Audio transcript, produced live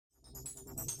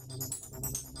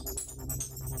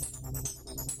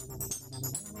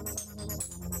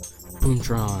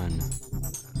Boomtron.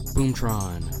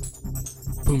 Boomtron.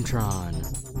 Boomtron.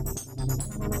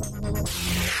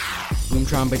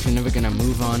 Boomtron, but you're never gonna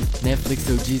move on.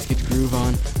 Netflix OGs get the groove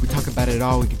on. We talk about it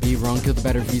all, we could be wrong. Kill the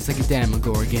better views like a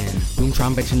Demogorgon.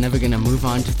 Boomtron, but you're never gonna move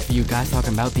on. Just a few guys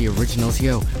talking about the originals.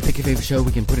 Yo, pick your favorite show,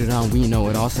 we can put it on. We know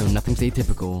it also, nothing's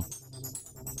atypical.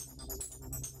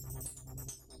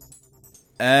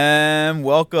 And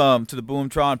welcome to the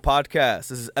Boomtron podcast.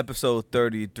 This is episode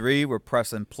 33. We're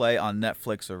pressing play on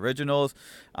Netflix originals.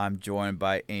 I'm joined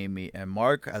by Amy and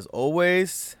Mark, as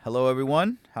always. Hello,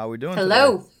 everyone. How are we doing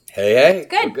Hello. today? Hey,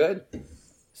 Good. we're good.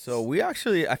 So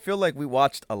I feel like we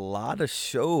watched a lot of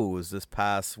shows this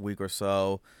past week or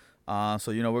so. We're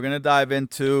going to dive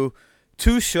into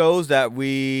two shows that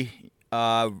we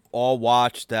all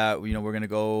watched that, we're going to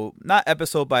go, not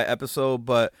episode by episode,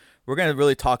 but we're going to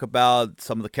really talk about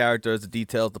some of the characters, the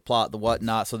details, the plot, the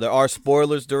whatnot. So there are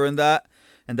spoilers during that,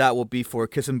 and that will be for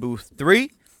Kissing Booth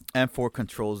 3 and for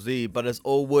Control Z. But as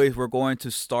always, we're going to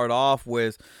start off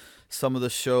with some of the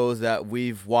shows that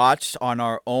we've watched on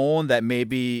our own that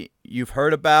maybe you've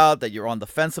heard about, that you're on the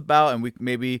fence about, and we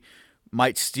maybe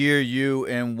might steer you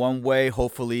in one way,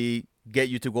 hopefully get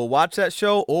you to go watch that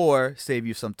show or save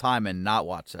you some time and not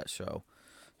watch that show.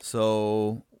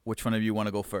 So which one of you want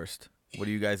to go first? What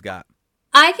do you guys got?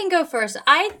 I can go first.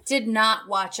 I did not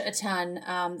watch a ton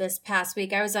this past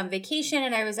week. I was on vacation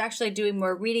and I was actually doing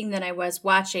more reading than I was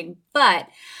watching. But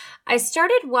I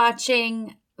started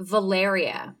watching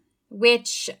Valeria,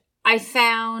 which I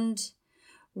found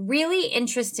really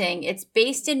interesting. It's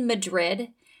based in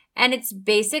Madrid and it's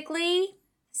basically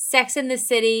Sex and the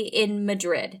City in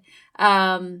Madrid.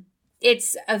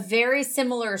 It's a very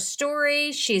similar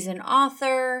story. She's an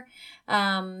author.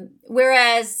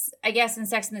 Whereas I guess in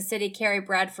Sex and the City, Carrie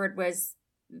Bradford was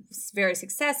very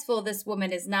successful. This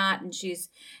woman is not, and she's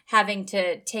having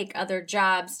to take other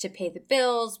jobs to pay the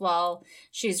bills while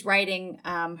she's writing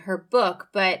her book.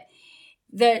 But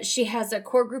she has a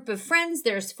core group of friends.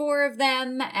 There's 4 of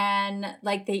them, and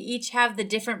like they each have the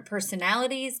different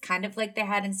personalities, kind of like they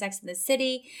had in Sex and the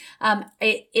City.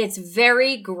 It's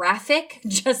very graphic,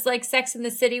 just like Sex and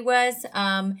the City was.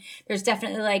 There's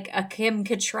definitely like a Kim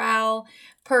Cattrall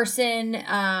person,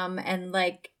 and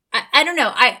like I don't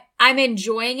know. I'm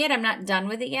enjoying it. I'm not done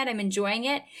with it yet. I'm enjoying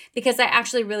it because I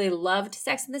actually really loved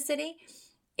Sex and the City.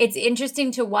 It's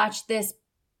interesting to watch this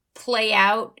play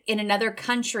out in another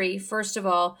country, first of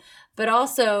all, but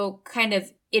also kind of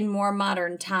in more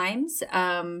modern times.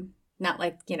 Not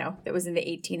like, it was in the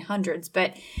 1800s,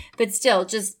 but still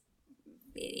just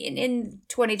in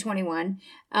 2021.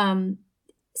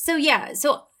 So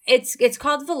it's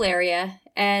called Valeria.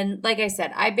 And like I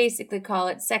said, I basically call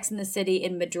it Sex and the City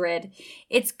in Madrid.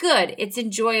 It's good. It's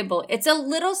enjoyable. It's a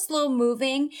little slow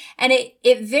moving, and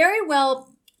it very well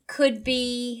could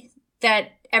be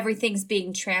that everything's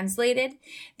being translated,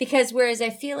 because whereas I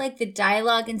feel like the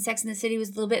dialogue in Sex and the City was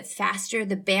a little bit faster,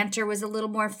 the banter was a little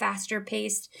more faster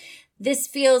paced, this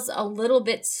feels a little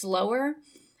bit slower,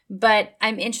 but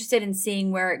I'm interested in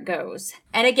seeing where it goes.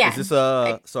 And again, is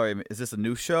this a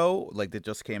new show like that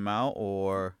just came out,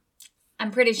 or?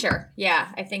 I'm pretty sure.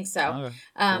 Yeah, I think so.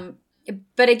 Okay.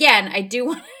 But again, I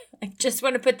just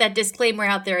want to put that disclaimer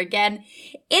out there again.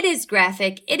 It is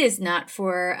graphic. It is not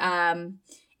for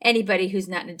anybody who's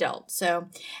not an adult. So,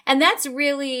 and that's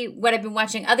really what I've been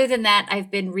watching. Other than that,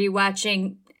 I've been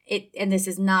rewatching it, and this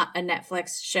is not a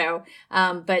Netflix show,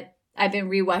 but I've been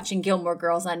rewatching Gilmore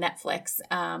Girls on Netflix,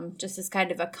 just as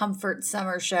kind of a comfort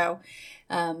summer show,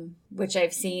 which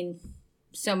I've seen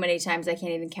so many times I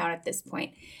can't even count at this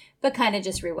point, but kind of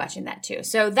just rewatching that too.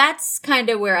 So that's kind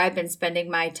of where I've been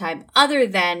spending my time, other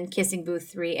than Kissing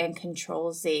Booth 3 and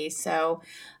Control Z. So,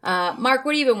 Mark,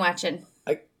 what have you been watching?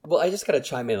 I just got to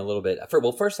chime in a little bit.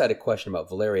 First I had a question about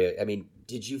Valeria. I mean,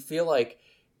 did you feel like,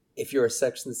 if you're a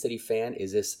Sex and the City fan,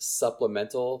 is this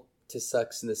supplemental to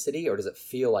Sex and the City, or does it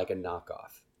feel like a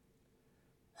knockoff?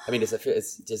 I mean, does it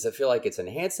feel like it's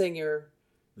enhancing your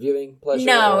viewing pleasure?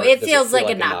 No, it feels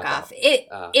like a knockoff.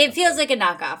 It feels like a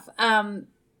knockoff.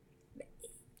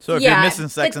 So if you're missing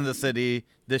Sex and the City,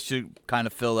 this should kind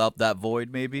of fill up that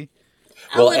void, maybe?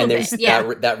 Well, and there's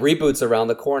that reboot's around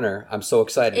the corner. I'm so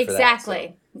excited for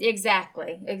that.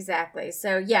 Exactly.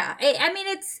 So yeah, I mean,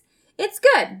 it's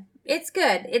good. It's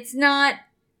good. It's not.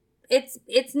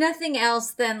 It's nothing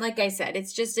else than, like I said,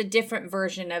 it's just a different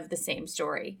version of the same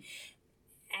story,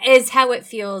 is how it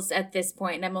feels at this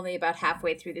point. And I'm only about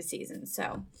halfway through the season,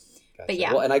 so. Gotcha. But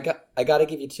yeah. Well, and I got to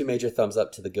give you 2 major thumbs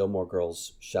up to the Gilmore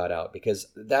Girls shout out, because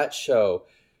that show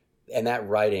and that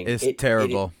writing is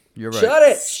terrible. You're right.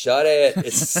 Shut it.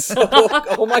 It's so,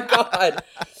 oh my God.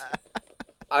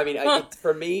 I mean,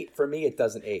 for me, it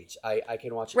doesn't age. I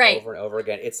can watch it Right. over and over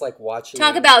again. It's like watching.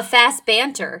 Talk about fast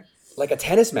banter. Like a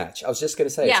tennis match. I was just going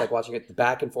to say, Yeah. it's like watching it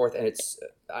back and forth. And it's,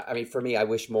 I mean, for me, I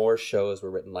wish more shows were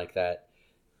written like that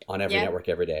on every Yeah. network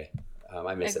every day.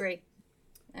 I miss it. Agree.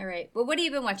 All right. Well, what have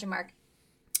you been watching, Mark?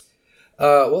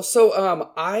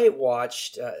 I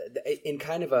watched, in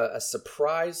kind of a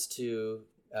surprise to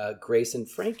Grace and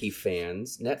Frankie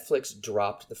fans, Netflix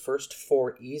dropped the first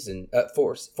four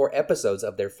episodes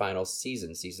of their final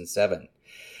season 7.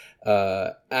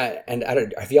 And I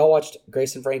don't, have y'all watched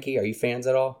Grace and Frankie? Are you fans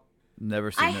at all?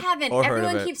 Never seen I it. haven't. Or heard of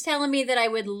Everyone it. keeps telling me that I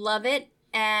would love it.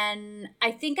 And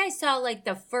I think I saw like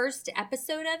the first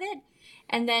episode of it.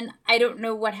 And then I don't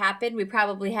know what happened. We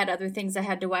probably had other things I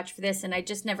had to watch for this. And I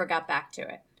just never got back to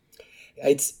it.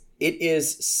 It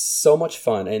is so much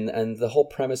fun, and the whole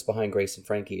premise behind Grace and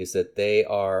Frankie is that they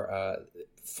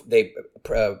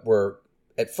were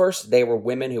at first they were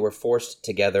women who were forced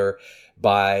together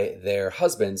by their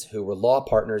husbands who were law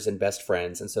partners and best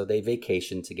friends, and so they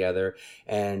vacationed together,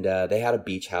 and they had a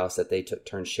beach house that they took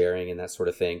turns sharing and that sort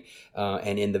of thing.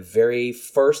 And in the very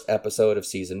first episode of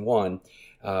season 1,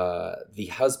 the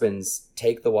husbands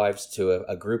take the wives to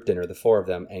a group dinner, the four of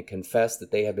them, and confess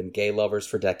that they have been gay lovers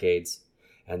for decades,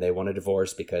 and they want a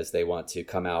divorce because they want to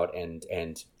come out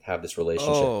and have this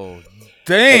relationship. Oh,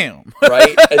 damn!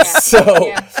 Right? And so,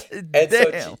 Yeah.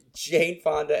 Damn. Jane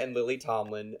Fonda and Lily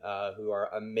Tomlin, who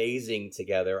are amazing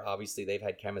together. Obviously, they've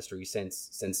had chemistry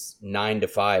since 9 to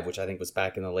 5, which I think was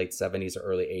back in the late 70s or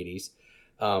early 80s.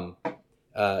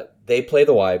 They play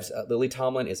the wives. Lily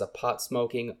Tomlin is a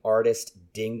pot-smoking artist,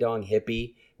 ding-dong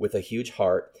hippie with a huge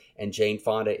heart, and Jane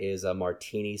Fonda is a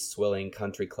martini-swilling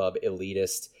country club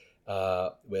elitist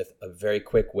with a very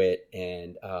quick wit,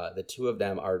 and the two of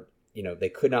them are, they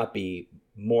could not be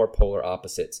more polar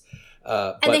opposites.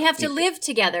 And they have to live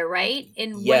together, right?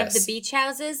 In one of the Yes. beach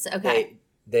houses? Okay.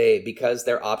 They because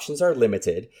their options are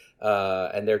limited,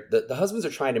 and the husbands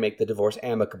are trying to make the divorce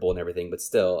amicable and everything, but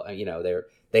still,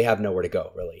 they have nowhere to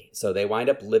go, really. So they wind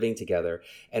up living together,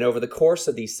 and over the course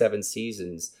of these 7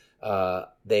 seasons,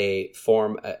 they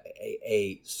form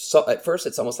so at first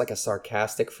it's almost like a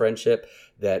sarcastic friendship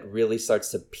that really starts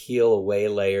to peel away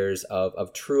layers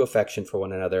of true affection for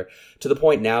one another, to the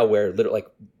point now where literally,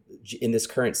 like in this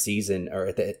current season or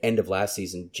at the end of last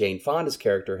season, Jane Fonda's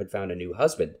character had found a new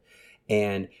husband,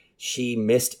 and she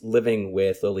missed living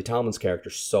with Lily Tomlin's character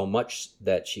so much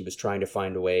that she was trying to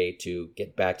find a way to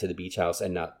get back to the beach house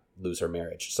and not lose her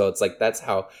marriage. So it's like that's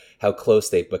how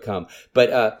close they've become.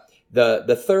 But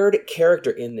the third character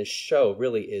in this show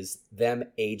really is them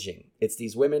aging. It's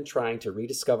these women trying to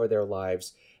rediscover their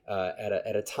lives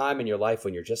at a time in your life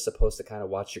when you're just supposed to kind of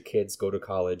watch your kids go to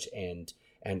college and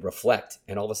reflect,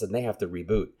 and all of a sudden they have to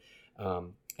reboot.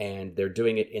 And they're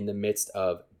doing it in the midst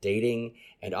of dating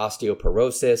and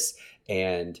osteoporosis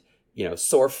and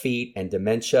sore feet and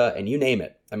dementia and you name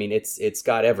it. I mean, it's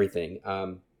got everything.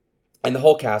 And the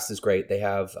whole cast is great. They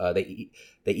have they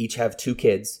each have 2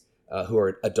 kids who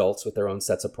are adults with their own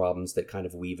sets of problems that kind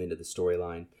of weave into the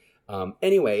storyline.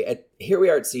 Anyway, here we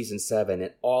are at season 7,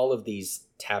 and all of these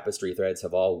tapestry threads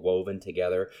have all woven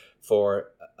together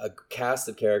for a cast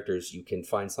of characters you can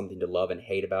find something to love and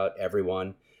hate about.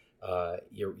 Everyone,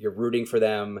 you're rooting for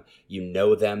them,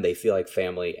 them, they feel like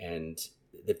family, and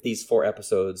if these 4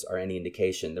 episodes are any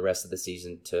indication, the rest of the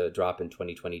season to drop in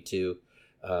 2022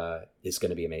 is going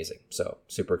to be amazing. So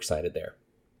super excited there.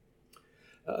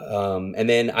 And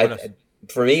then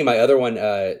for me, my other one,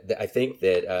 I think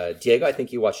that Diego, I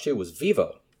think you watched too, was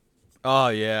Vivo. Oh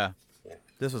yeah,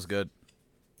 this was good.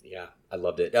 Yeah, I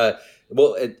loved it.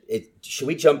 Well, should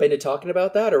we jump into talking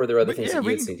about that, or were there other things that you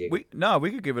had seen, Diego?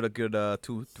 We could give it a good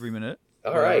 2-3 minute.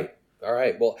 All right.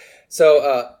 Well,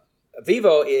 so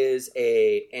Vivo is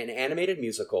an animated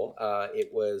musical.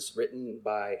 It was written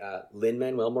by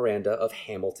Lin-Manuel Miranda of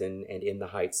Hamilton and In the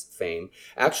Heights fame.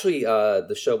 Actually,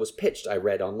 the show was pitched, I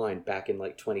read online, back in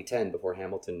like 2010 before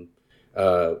Hamilton,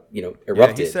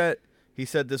 erupted. Yeah, he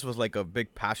said this was like a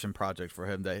big passion project for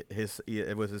him. That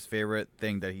it was his favorite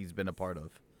thing that he's been a part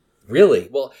of. Really?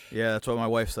 Well, yeah, that's what my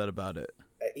wife said about it.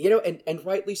 And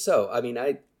rightly so. I mean,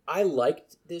 I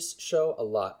liked this show a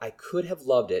lot. I could have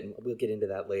loved it, and we'll get into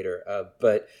that later.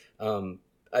 But I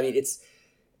mean,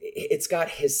 it's got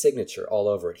his signature all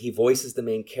over it. He voices the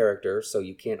main character, so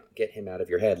you can't get him out of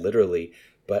your head, literally.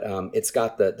 But it's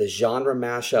got the genre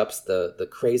mashups, the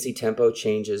crazy tempo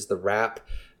changes, the rap,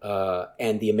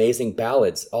 and the amazing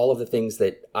ballads. All of the things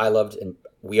that I loved, and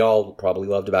we all probably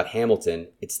loved about Hamilton.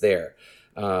 It's there.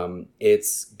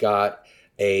 It's got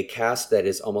a cast that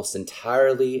is almost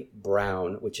entirely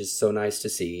brown, which is so nice to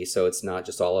see. So it's not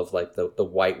just all of like the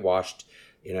whitewashed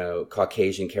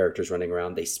Caucasian characters running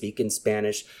around. They speak in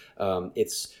Spanish.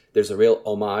 There's a real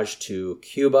homage to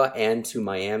Cuba and to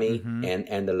Miami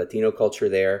and the Latino culture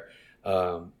there.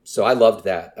 So I loved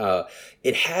that.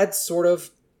 It had sort of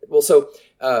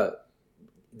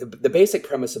the basic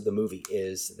premise of the movie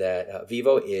is that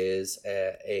Vivo is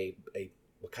a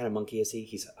what kind of monkey is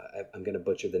he? I'm going to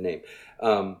butcher the name.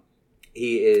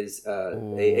 He is a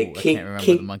I can't remember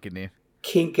the monkey name.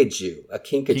 Kinkajou. A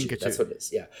Kinkajou. That's what it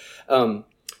is. Yeah.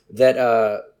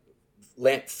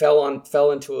 That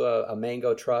fell into a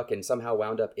mango truck and somehow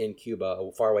wound up in Cuba,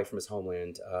 far away from his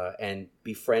homeland, and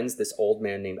befriends this old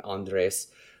man named Andres,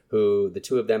 who the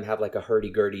two of them have like a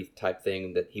hurdy-gurdy type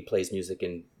thing that he plays music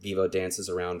and Vivo dances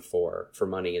around for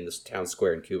money in this town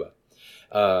square in Cuba.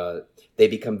 They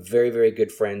become very, very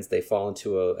good friends. They fall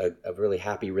into a really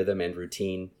happy rhythm and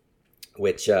routine,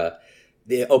 which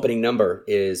the opening number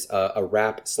is a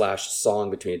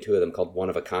rap/song between the two of them called One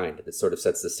of a Kind that sort of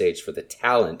sets the stage for the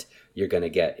talent you're going to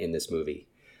get in this movie.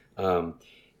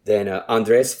 Then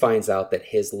Andres finds out that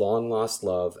his long-lost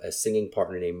love, a singing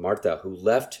partner named Marta, who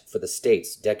left for the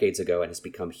States decades ago and has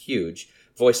become huge,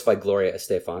 voiced by Gloria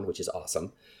Estefan, which is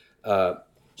awesome.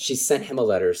 She sent him a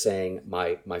letter saying,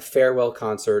 my farewell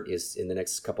concert is in the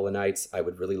next couple of nights. I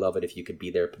would really love it if you could be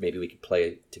there. Maybe we could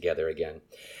play together again.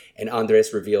 And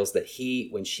Andres reveals that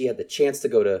when she had the chance to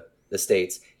go to the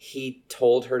States, he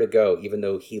told her to go, even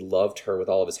though he loved her with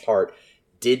all of his heart,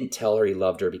 didn't tell her he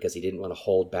loved her because he didn't want to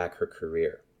hold back her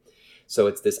career. So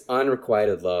it's this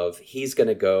unrequited love. He's going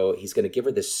to go. He's going to give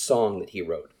her this song that he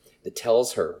wrote that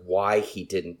tells her why he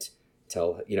didn't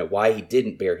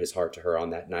bear his heart to her on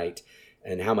that night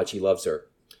and how much he loves her.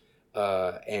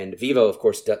 And Vivo, of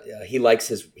course, he likes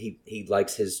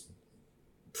his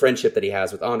friendship that he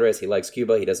has with Andres. He likes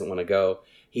Cuba. He doesn't want to go.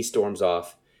 He storms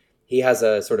off. He has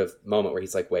a sort of moment where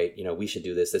he's like, wait, we should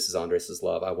do this. This is Andres's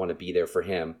love. I want to be there for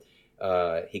him.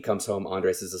 He comes home.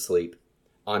 Andres is asleep.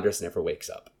 Andres never wakes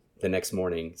up the next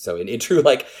morning. So in true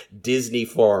like Disney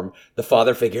form, the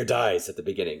father figure dies at the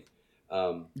beginning.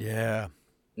 Yeah.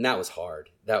 And that was hard.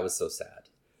 That was so sad.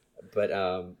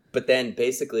 But then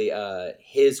basically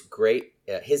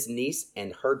his niece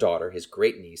and her daughter, his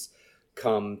great niece,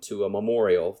 come to a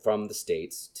memorial from the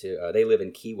States. They live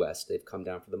in Key West. They've come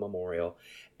down for the memorial.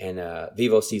 And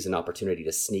Vivo sees an opportunity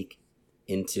to sneak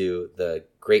into the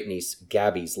great niece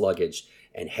Gabby's luggage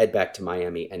and head back to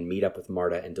Miami and meet up with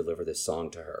Marta and deliver this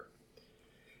song to her.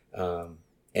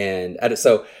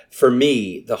 So for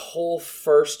me, the whole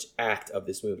first act of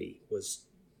this movie was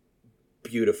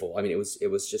beautiful. I mean,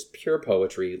 it was just pure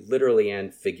poetry, literally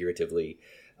and figuratively.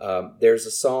 There's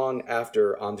a song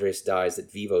after Andres dies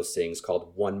that Vivo sings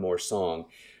called One More Song,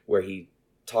 where he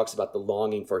talks about the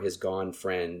longing for his gone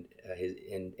friend,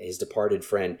 his departed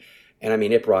friend. And I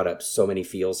mean, it brought up so many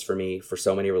feels for me, for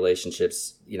so many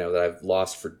relationships, that I've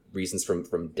lost for reasons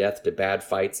from death to bad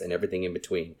fights and everything in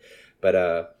between.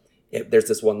 But there's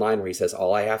this one line where he says,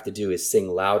 all I have to do is sing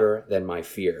louder than my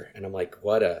fear. And I'm like,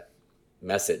 what a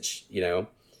message,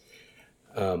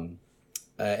 and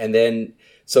then,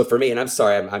 so for me, and I'm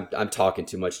sorry, I'm talking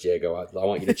too much, Diego. I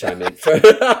want you to chime in.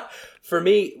 For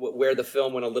me, where the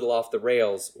film went a little off the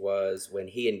rails was when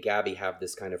he and Gabby have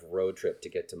this kind of road trip to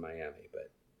get to Miami.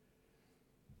 But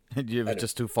it was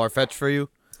just too far-fetched for you?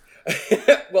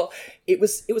 Well, it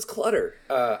was clutter.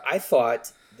 I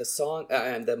thought the song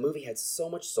and the movie had so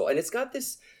much soul, and it's got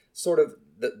this sort of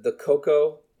the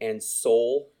Coco and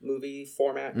soul movie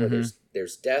format where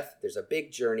there's death, there's a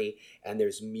big journey, and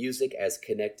there's music as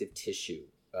connective tissue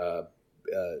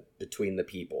between the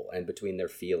people and between their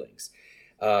feelings.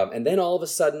 And then all of a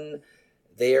sudden,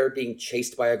 they're being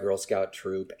chased by a Girl Scout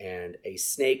troop and a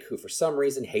snake who, for some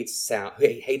reason, hates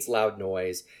loud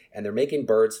noise, and they're making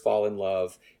birds fall in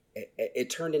love. It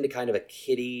turned into kind of a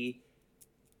kiddie,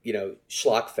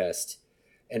 schlock fest.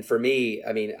 And for me,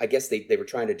 I mean, I guess they were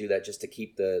trying to do that just to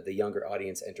keep the younger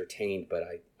audience entertained, but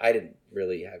I didn't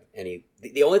really have any.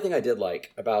 The only thing I did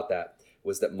like about that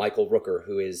was that Michael Rooker,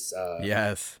 who is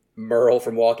yes, Merle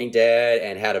from Walking Dead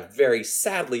and had a very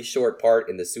sadly short part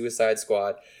in the Suicide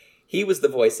Squad, he was the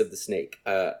voice of the snake.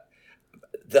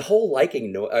 The whole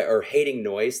liking or hating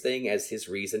noise thing as his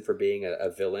reason for being a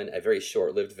villain, a very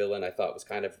short-lived villain, I thought was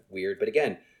kind of weird, but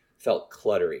again, felt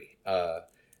cluttery.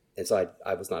 And so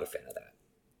I was not a fan of that.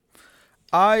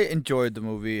 I enjoyed the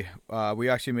movie. We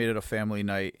actually made it a family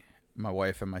night, my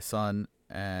wife and my son.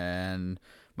 And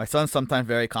my son's sometimes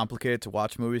very complicated to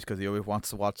watch movies because he always wants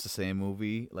to watch the same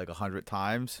movie like 100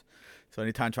 times. So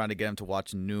anytime trying to get him to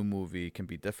watch a new movie can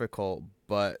be difficult.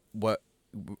 But what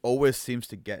always seems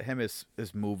to get him is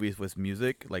movies with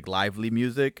music, like lively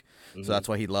music. Mm-hmm. So that's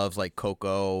why he loves like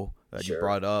Coco that Sure. you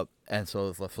brought up. And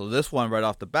so this one right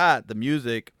off the bat, the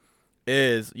music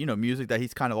is, music that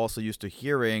he's kind of also used to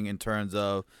hearing in terms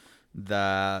of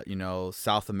the,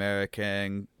 South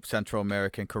American, Central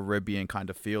American, Caribbean kind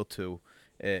of feel to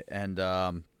it.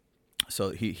 And so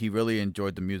he really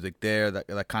enjoyed the music there.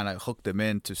 That kind of hooked him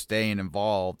into staying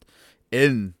involved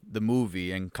in the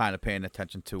movie and kind of paying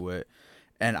attention to it.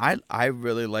 And I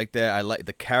really liked that. I like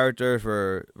the characters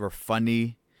were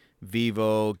funny.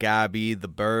 Vivo, Gabby, the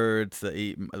birds,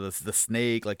 the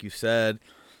snake, like you said,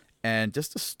 and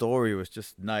just the story was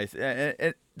just nice.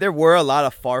 And there were a lot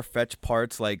of far-fetched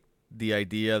parts, like the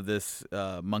idea of this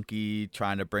monkey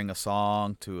trying to bring a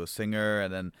song to a singer,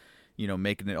 and then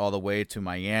making it all the way to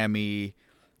Miami.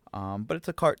 But it's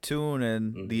a cartoon,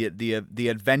 and the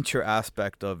adventure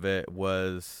aspect of it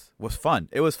was fun.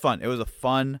 It was fun. It was a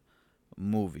fun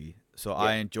movie, so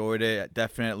I enjoyed it.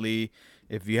 Definitely,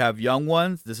 if you have young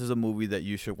ones, this is a movie that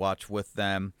you should watch with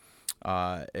them.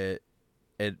 It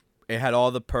had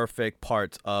all the perfect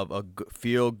parts of a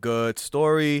feel good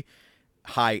story,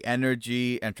 high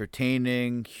energy,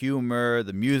 entertaining, humor.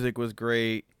 The music was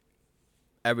great.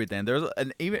 Everything.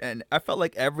 And I felt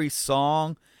like every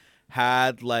song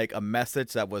had like a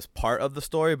message that was part of the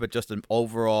story, but just an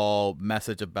overall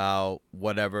message about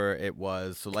whatever it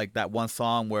was. So like that one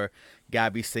song where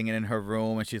Gabby's singing in her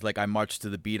room and she's like, I marched to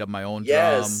the beat of my own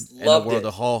drum in the world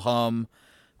of ho hum.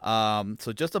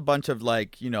 So just a bunch of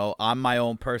like, I'm my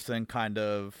own person kind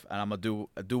of, and I'm gonna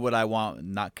do what I want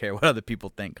and not care what other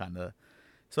people think kind of.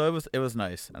 So it was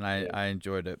nice, and I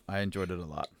enjoyed it. I enjoyed it a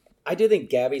lot. I do think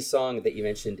Gabby's song that you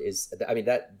mentioned is, I mean,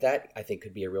 that I think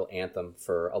could be a real anthem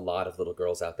for a lot of little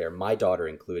girls out there, my daughter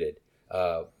included.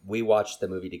 We watched the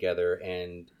movie together,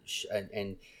 and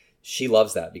she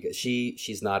loves that because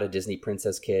she's not a Disney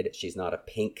princess kid. She's not a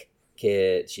Pink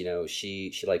kid. She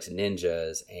likes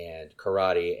ninjas and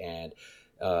karate and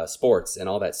sports and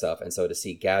all that stuff. And so to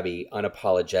see Gabby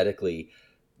unapologetically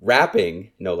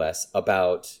rapping, no less,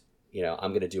 about, I'm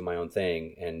going to do my own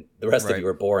thing and the rest of you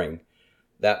are boring.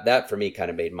 That for me kind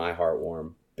of made my heart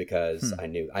warm because I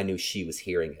knew she was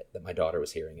hearing it, that my daughter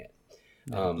was hearing it.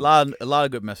 A lot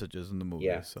of good messages in the movie.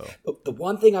 Yeah. So the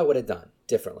one thing I would have done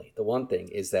differently, the one thing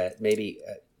is that maybe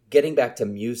getting back to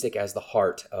music as the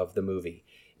heart of the movie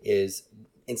is,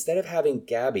 instead of having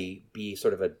Gabby be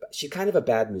she's kind of a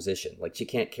bad musician, like she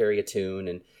can't carry a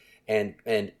tune,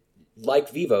 and like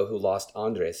Vivo, who lost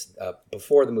Andres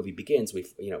before the movie begins,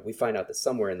 we find out that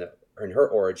somewhere in her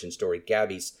origin story,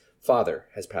 Gabby's father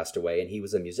has passed away and he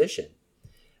was a musician.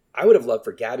 I would have loved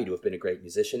for Gabby to have been a great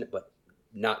musician, but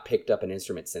not picked up an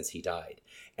instrument since he died.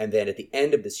 And then at the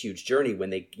end of this huge journey,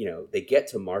 when they get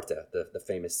to Marta, the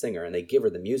famous singer, and they give her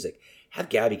the music, have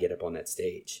Gabby get up on that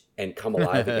stage and come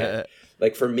alive again.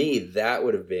 Like for me, that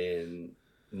would have been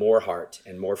more heart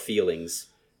and more feelings,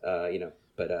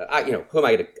 But who am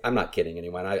I going to? I'm not kidding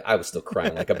anyone. I was still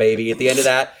crying like a baby at the end of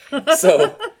that.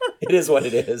 So it is what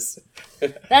it is.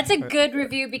 That's a good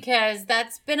review because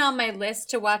that's been on my list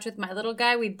to watch with my little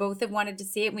guy. We both have wanted to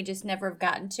see it. And we just never have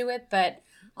gotten to it, but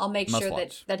I'll make sure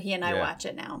that he and I watch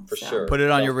it now. For sure. Put it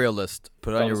on your real list.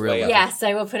 Put it on your real list. Yes,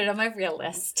 I will put it on my real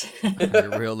list.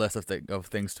 Your real list of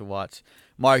things to watch.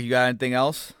 Mark, you got anything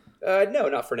else? No,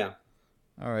 not for now.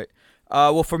 All right.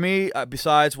 Well, for me,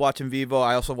 besides watching Vivo,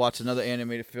 I also watched another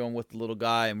animated film with the little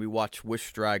guy, and we watched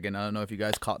Wish Dragon. I don't know if you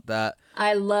guys caught that.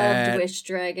 I loved Wish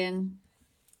Dragon.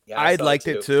 Yeah, I liked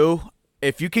it too.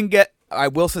 I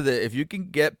will say that if you can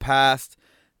get past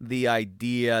the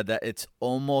idea that it's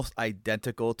almost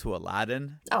identical to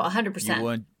Aladdin,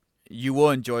 100%. You will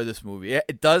enjoy this movie.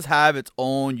 It does have its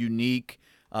own unique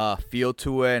feel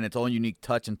to it and its own unique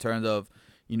touch in terms of,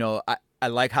 I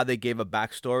like how they gave a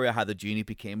backstory of how the genie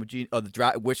became a genie, or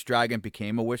the Wish Dragon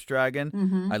became a Wish Dragon.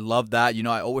 Mm-hmm. I love that.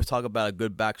 I always talk about a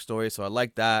good backstory, so I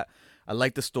like that. I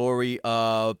like the story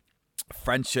of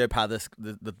friendship, how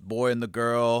the boy and the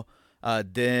girl,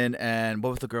 Din, and what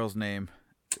was the girl's name?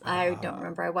 I don't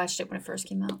remember. I watched it when it first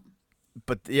came out.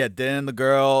 But yeah, Din and the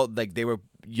girl, like they were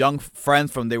young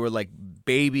friends from they were like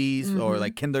babies or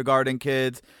like kindergarten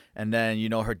kids, and then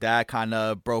her dad kind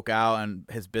of broke out and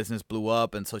his business blew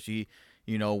up, and so she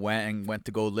went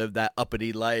to go live that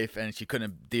uppity life, and she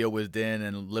couldn't deal with Din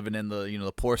and living in the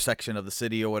the poor section of the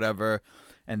city or whatever,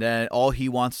 and then all he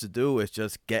wants to do is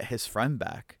just get his friend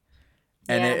back.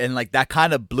 And and like that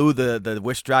kind of blew the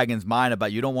Wish Dragon's mind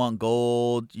about, you don't want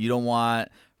gold, you don't want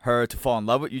her to fall in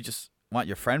love with you, just want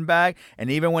your friend back. And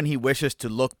even when he wishes to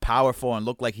look powerful and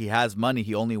look like he has money,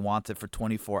 he only wants it for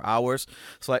 24 hours.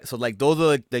 So those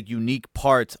are like unique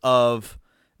parts of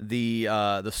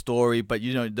the story. But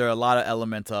there are a lot of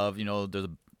elements of there's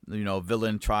a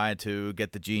villain trying to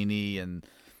get the genie,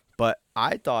 But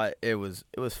I thought it was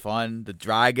fun. The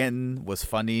dragon was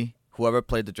funny. Whoever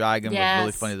played the dragon was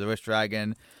really funny. The Rich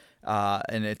Dragon,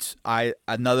 and it's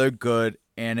another good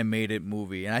animated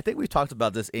movie. And I think we talked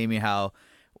about this, Amy, how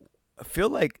I feel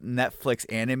like Netflix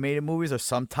animated movies are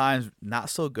sometimes not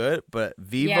so good, but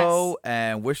Vivo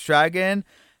and Wish Dragon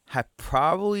have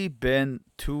probably been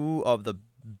two of the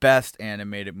best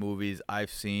animated movies I've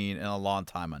seen in a long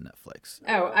time on Netflix.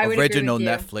 Oh, I would Original agree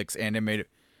with you. Netflix animated.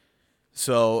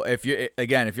 So if you're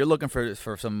looking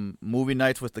for some movie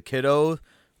nights with the kiddos,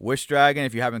 Wish Dragon,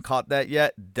 if you haven't caught that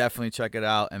yet, definitely check it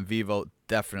out. And Vivo,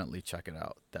 definitely check it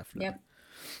out. Definitely. Yep.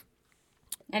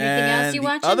 Anything else you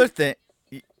watching? Other thing,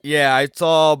 yeah, I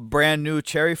saw brand new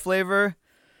Cherry Flavor,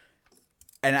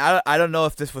 and I don't know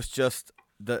if this was just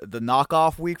the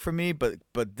knockoff week for me, but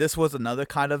this was another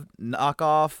kind of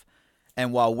knockoff.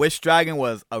 And while Wish Dragon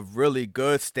was a really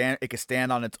good it could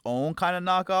stand on its own kind of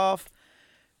knockoff.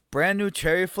 Brand new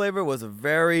Cherry Flavor was a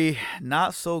very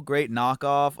not so great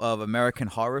knockoff of American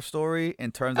Horror Story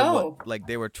in terms of what like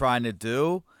they were trying to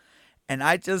do. And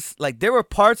I just like there were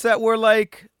parts that were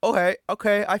like, okay,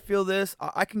 I feel this.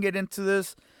 I can get into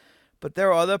this. But there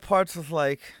were other parts of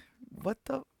like,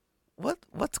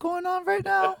 what's going on right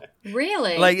now?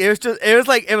 Really? Like it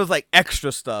was like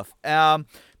extra stuff.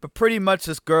 But pretty much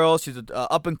this girl, she's an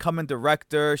up and coming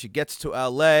director. She gets to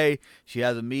LA. She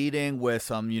has a meeting with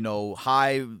some,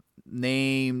 high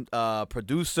named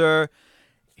producer.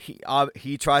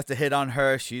 He tries to hit on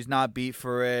her. She's not beat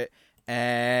for it.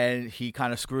 And he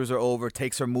kind of screws her over,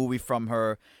 takes her movie from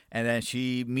her. And then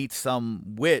she meets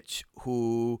some witch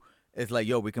who is like,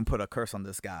 yo, we can put a curse on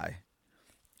this guy.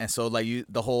 And so like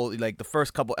the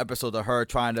first couple episodes of her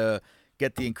trying to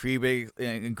get the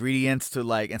ingredients to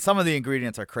like, and some of the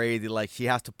ingredients are crazy. Like she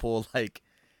has to pull like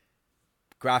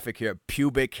graphic here,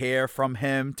 pubic hair from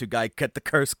him to like get the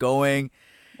curse going.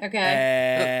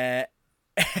 Okay.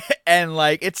 And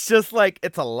like it's just like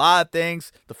it's a lot of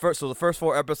things. The first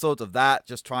 4 episodes of that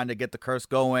just trying to get the curse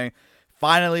going.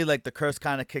 Finally, like the curse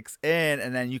kind of kicks in,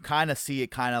 and then you kind of see it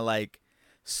kind of like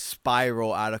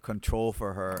spiral out of control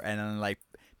for her, and then like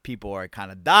people are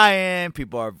kind of dying,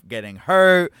 people are getting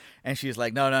hurt, and she's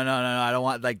like, no, I don't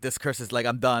want, like, this curse is like,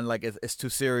 I'm done, like it's too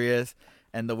serious.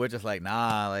 And the witch is like,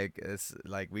 nah, like it's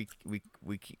like we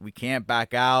can't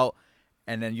back out.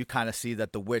 And then you kind of see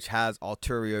that the witch has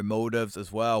ulterior motives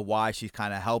as well, why she's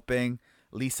kind of helping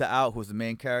Lisa out, who's the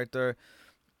main character.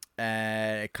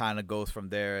 And it kind of goes from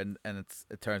there, and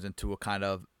it turns into a kind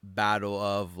of battle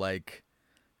of like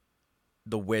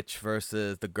the witch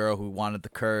versus the girl who wanted the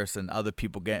curse, and other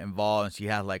people get involved, and she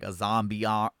has like a zombie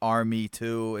army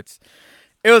too.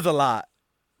 It was a lot.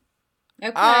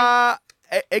 Okay.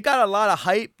 It got a lot of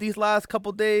hype these last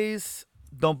couple days.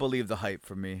 Don't believe the hype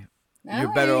for me.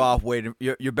 You're better off waiting.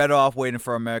 You're better off waiting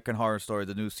for American Horror Story,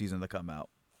 the new season, to come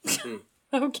out.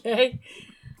 Okay.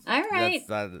 All right.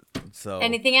 So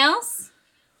anything else?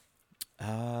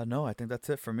 No, I think that's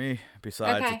it for me.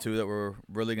 Besides Okay. the two that we're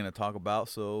really going to talk about.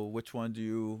 So which one do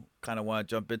you kind of want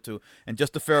to jump into? And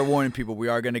just a fair warning, people, we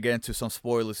are going to get into some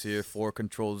spoilers here for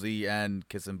Control Z and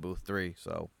Kissing Booth 3.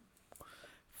 So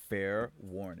fair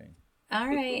warning. All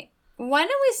right. Why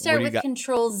don't we start with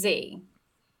Control Z?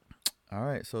 All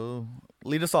right. So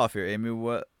lead us off here, Amy.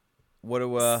 What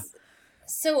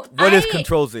So is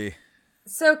Control Z?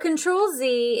 So Control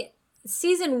Z,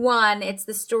 season 1, it's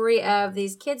the story of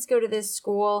these kids go to this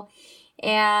school,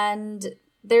 and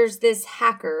there's this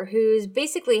hacker who's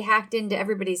basically hacked into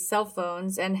everybody's cell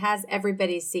phones and has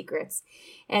everybody's secrets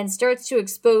and starts to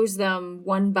expose them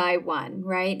one by one,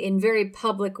 right? In very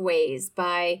public ways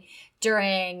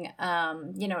during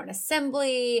an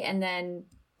assembly, and then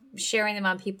sharing them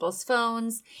on people's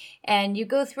phones. And you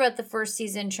go throughout the first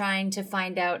season trying to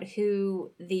find out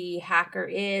who the hacker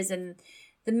is. And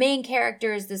the main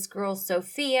character is this girl,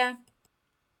 Sophia.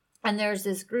 And there's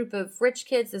this group of rich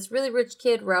kids, this really rich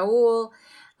kid, Raul.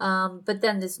 But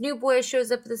then this new boy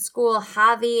shows up at the school,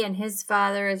 Javi, and his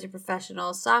father is a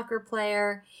professional soccer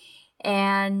player.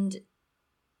 And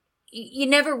you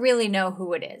never really know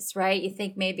who it is, right? You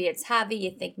think maybe it's Javi, you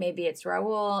think maybe it's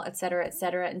Raul, et cetera, et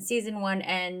cetera. And season 1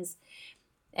 ends,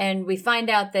 and we find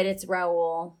out that it's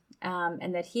Raul,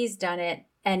 and that he's done it.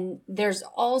 And there's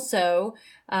also,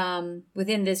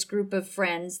 within this group of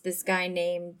friends, this guy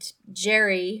named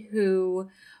Jerry, who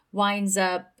winds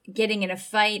up getting in a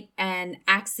fight and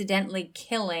accidentally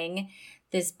killing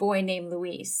this boy named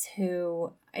Luis,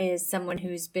 who is someone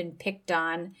who's been picked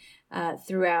on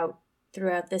throughout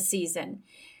the season.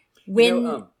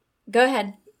 Go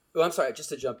ahead. Well, I'm sorry, just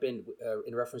to jump in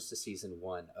reference to season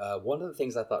 1. One of the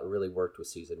things I thought really worked with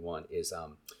season 1 is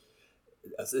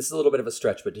this is a little bit of a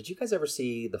stretch, but did you guys ever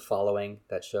see The Following,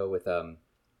 that show with I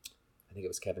think it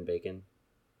was Kevin Bacon?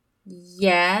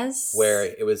 Yes. Where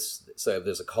it was, so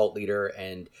there's a cult leader,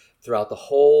 and throughout the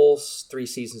whole 3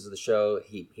 seasons of the show,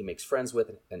 he makes friends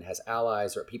with and has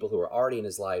allies or people who are already in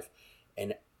his life,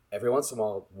 and every once in a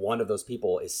while, one of those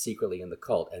people is secretly in the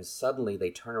cult, and suddenly they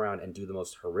turn around and do the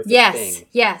most horrific thing.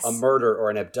 Yes. A murder or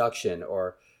an abduction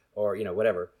or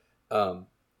whatever.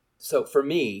 So for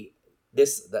me,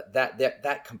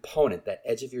 that component, that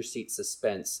edge of your seat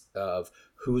suspense of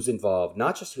who's involved,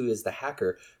 not just who is the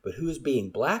hacker, but who's being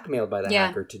blackmailed by the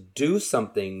hacker to do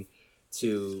something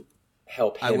to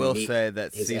help him. I will meet say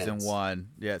that his season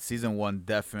ends. season one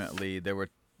definitely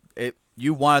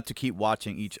you wanted to keep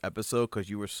watching each episode because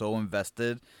you were so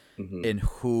invested in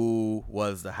who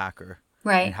was the hacker.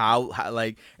 Right. And how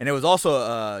and it was also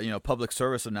a public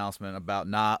service announcement about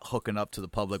not hooking up to the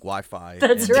public Wi-Fi.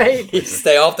 That's right.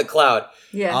 Stay off the cloud.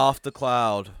 Yeah. Off the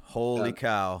cloud. Holy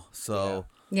cow. So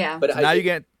Yeah. But now you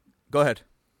get. Go ahead.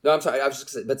 No, I'm sorry. I was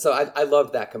just gonna say, but so I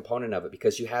loved that component of it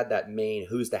because you had that main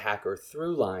who's the hacker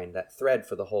through line, that thread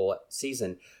for the whole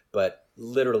season, but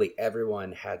literally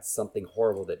everyone had something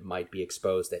horrible that might be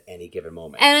exposed at any given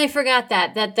moment. And I forgot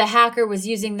that the hacker was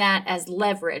using that as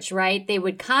leverage, right? They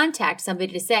would contact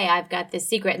somebody to say, I've got this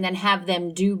secret, and then have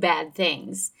them do bad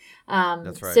things.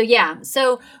 That's right. So, yeah.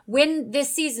 So when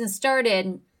this season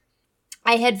started,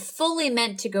 I had fully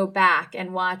meant to go back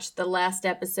and watch the last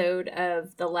episode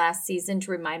of the last season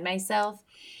to remind myself,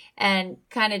 and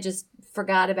kind of just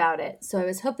forgot about it. So I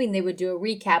was hoping they would do a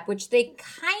recap, which they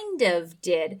kind of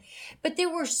did. But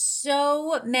there were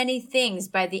so many things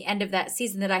by the end of that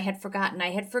season that I had forgotten. I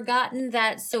had forgotten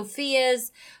that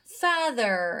Sophia's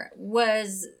father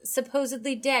was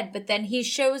supposedly dead, but then he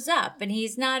shows up and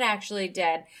he's not actually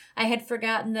dead. I had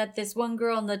forgotten that this one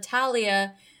girl,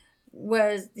 Natalia,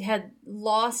 had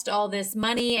lost all this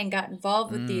money and got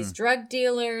involved with these drug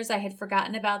dealers. I had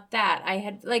forgotten about that. I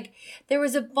had there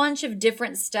was a bunch of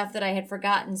different stuff that I had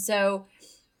forgotten. So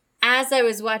as I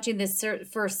was watching this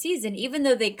first season, even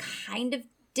though they kind of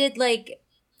did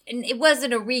and it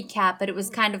wasn't a recap, but it was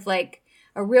kind of like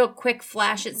a real quick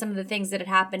flash at some of the things that had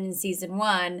happened in season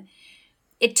 1.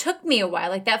 It took me a while.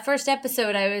 Like that first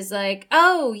episode, I was like,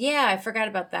 oh yeah, I forgot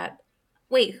about that.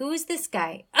 Wait, who is this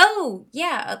guy? Oh,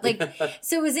 yeah.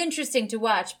 So it was interesting to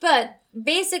watch. But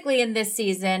basically in this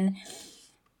season,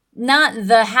 not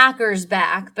the hacker's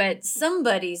back, but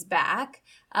somebody's back.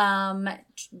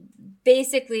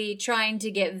 Basically trying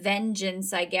to get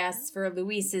vengeance, I guess, for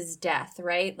Luis's death,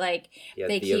 right?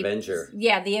 The Avenger.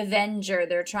 Yeah, the Avenger.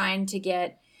 They're trying to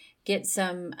get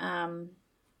some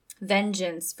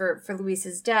vengeance for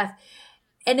Luis's death.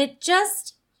 And it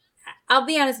just... I'll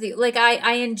be honest with you.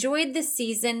 I enjoyed this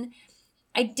season.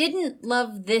 I didn't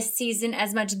love this season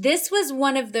as much. This was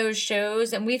one of those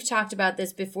shows, and we've talked about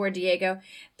this before, Diego,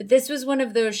 but this was one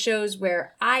of those shows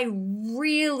where I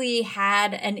really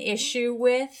had an issue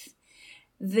with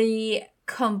the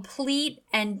complete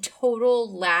and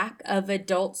total lack of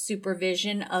adult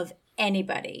supervision of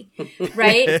anybody,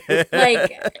 right?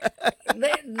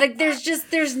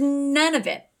 There's none of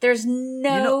it. There's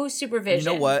no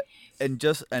supervision. You know what? And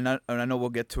I know we'll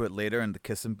get to it later in the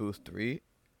Kissing Booth 3,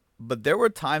 but there were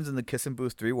times in the Kissing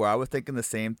Booth 3 where I was thinking the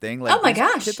same thing. Oh my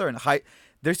gosh!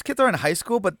 There's kids are in high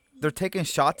school, but they're taking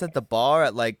shots at the bar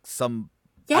at some.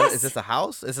 Yes. Is this a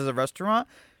house? Is this a restaurant?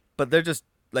 But they're just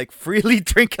freely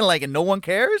drinking, and no one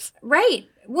cares. Right.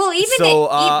 Well,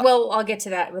 I'll get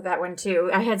to that with that one too.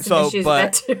 I had some issues with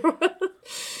that too.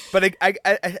 But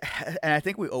I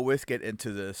think we always get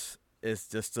into this. Is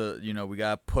just we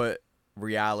gotta put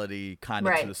reality kind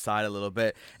of to the side a little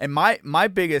bit. And my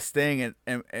biggest thing,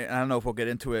 and I don't know if we'll get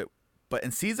into it, but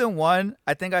in season 1,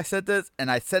 I think I said this, and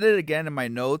I said it again in my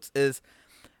notes, is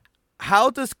how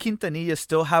does Quintanilla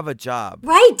still have a job?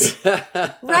 Right.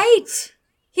 Right.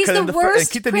 He's the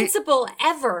worst principal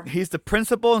ever. He's the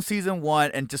principal in season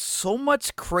 1, and just so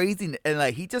much crazy,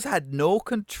 and he just had no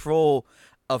control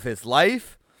of his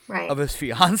life, of his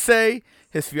fiance,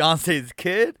 his fiance's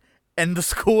kid, and the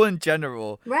school in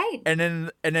general. Right. And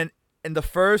then in the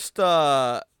first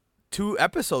 2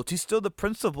 episodes, he's still the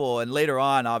principal, and later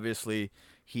on, obviously,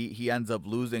 he ends up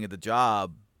losing the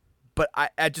job. But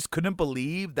I just couldn't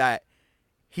believe that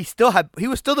he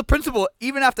was still the principal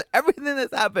even after everything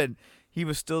that's happened. He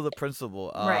was still the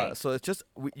principal. Right. So it's just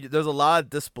there's a lot of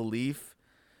disbelief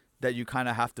that you kind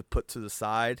of have to put to the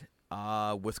side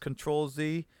with Control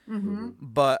Z. Mm-hmm.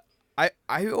 But I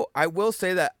will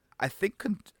say that I think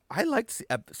I liked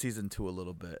season 2 a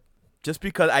little bit, just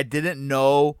because I didn't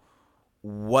know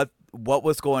what what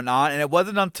was going on, and it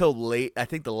wasn't until late, I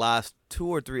think the last 2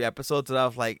 or 3 episodes, that I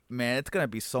was like, man, it's gonna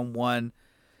be someone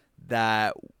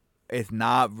that is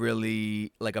not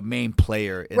really like a main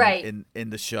player in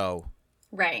the show.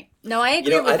 Right. No, I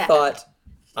agree with that.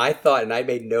 I thought, and I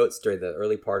made notes during the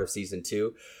early part of season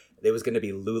 2, it was going to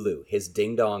be Lulu, his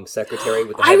ding dong secretary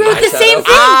with the I wrote the same thing.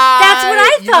 That's what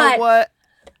I thought. You know what?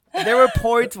 There were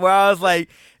points where I was like,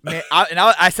 man,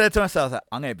 I said to myself,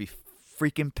 I'm gonna be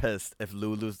freaking pissed if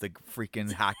Lulu's the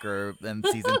freaking hacker in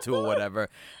season 2 or whatever.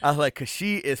 I was like, cause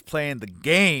she is playing the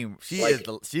game. She is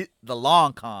the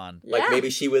long con. Like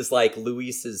maybe she was like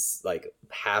Luis's like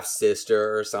half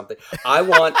sister or something. I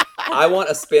want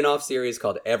a spin-off series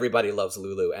called Everybody Loves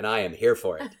Lulu, and I am here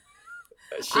for it.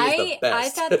 She's the best. I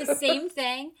thought the same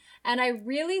thing. And I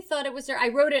really thought it was her. I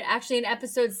wrote it actually in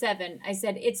episode 7. I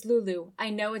said, it's Lulu. I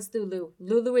know it's Lulu.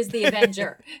 Lulu is the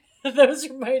Avenger. Those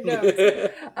are my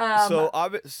notes.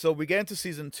 So we get into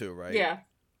season 2, right? Yeah.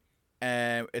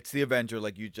 And it's the Avenger,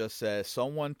 like you just said.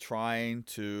 Someone trying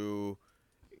to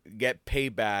get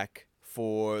payback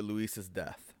for Luis's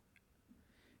death.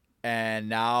 And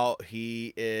now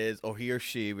he or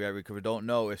she, we don't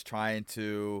know, is trying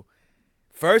to...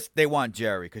 First, they want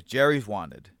Jerry, because Jerry's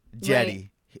wanted.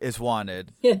 Jetty is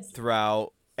wanted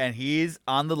throughout, and he's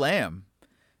on the lam.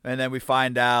 And then we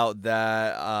find out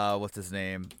that, what's his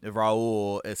name?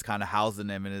 Raul is kind of housing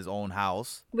him in his own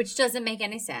house. Which doesn't make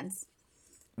any sense.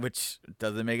 And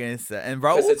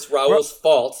Raul... Because it's Raul's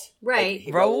fault. Right.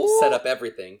 Like, Raul set up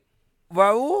everything.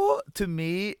 Raul, to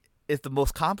me, is the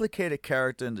most complicated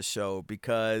character in the show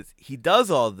because he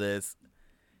does all this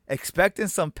expecting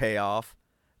some payoff.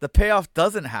 The payoff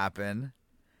doesn't happen.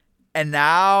 And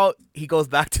now he goes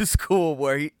back to school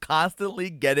where he constantly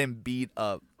getting beat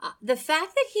up. The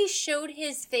fact that he showed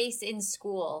his face in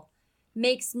school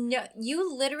makes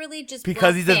you literally just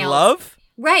because he's in love,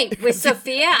 right? With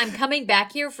Sophia, I'm coming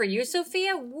back here for you,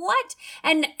 Sophia. What?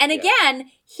 And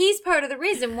again, he's part of the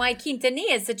reason why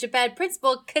Quintanilla is such a bad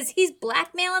principal because he's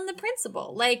blackmailing the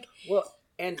principal. Like, well.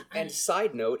 And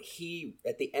side note, he,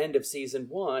 at the end of season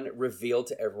 1, revealed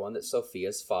to everyone that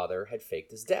Sophia's father had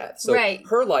faked his death. So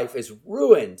her life is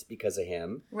ruined because of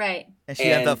him. Right. And she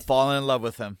ends up falling in love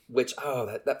with him. Which,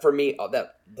 that for me,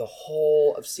 that the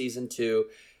whole of season 2,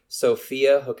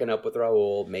 Sophia hooking up with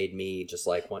Raul made me just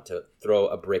like want to throw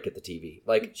a brick at the TV.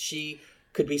 Like, she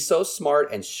could be so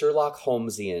smart and Sherlock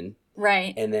Holmesian.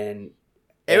 Right. And then...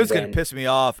 It was going to piss me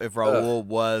off if Raul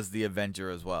was the Avenger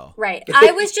as well. Right.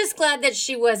 I was just glad that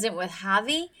she wasn't with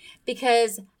Javi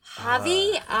because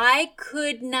Javi, I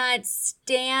could not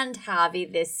stand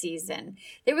Javi this season.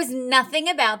 There was nothing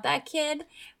about that kid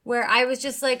where I was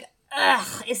just like,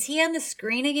 ugh, is he on the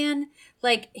screen again?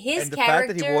 Like his and the character.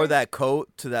 fact that he wore that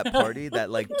coat to that party, that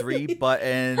like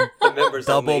 3-button,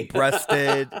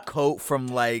 double-breasted coat from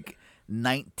like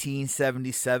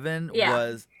 1977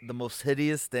 was the most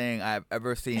hideous thing I've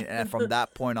ever seen. And from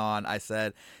that point on, I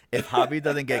said, if Javi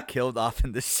doesn't get killed off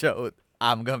in this show,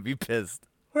 I'm going to be pissed.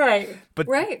 Right. But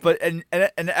in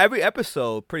every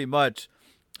episode, pretty much,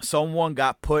 someone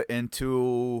got put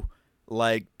into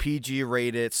like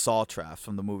PG-rated Saw traps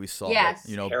from the movie Saw. Yes.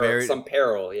 You know, some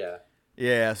peril, yeah.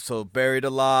 Yeah, so Buried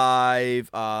Alive,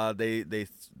 they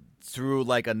threw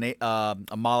like a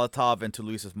Molotov into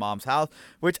Luis's mom's house,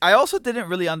 which I also didn't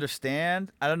really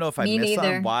understand. I don't know if I missed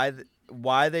something.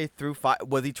 Why they threw fire?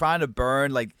 Was he trying to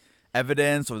burn like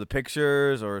evidence or the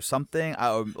pictures or something?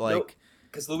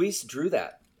 Because Luis drew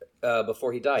that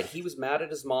before he died. He was mad at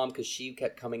his mom because she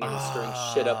kept coming in and stirring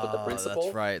shit up with the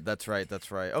principal. That's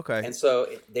right. Okay. And so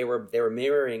they were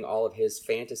mirroring all of his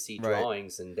fantasy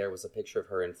drawings, and there was a picture of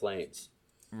her in flames.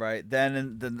 Right.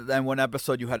 Then one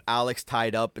episode you had Alex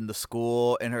tied up in the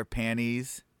school in her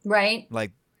panties. Right.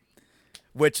 Like,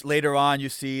 which later on you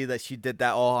see that she did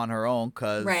that all on her own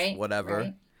because whatever.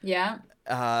 Right. Yeah.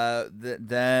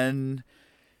 Then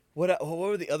what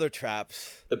were the other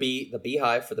traps? The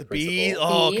beehive for the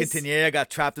principal. Quintanilla got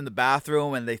trapped in the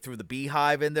bathroom and they threw the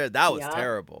beehive in there. That was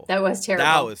terrible. That was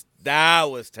terrible. That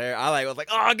was terrible. I was like,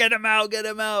 oh, get him out.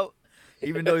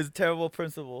 Even though he's a terrible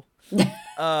principal.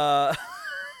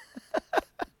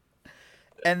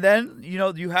 And then,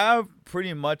 you have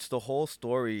pretty much the whole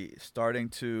story starting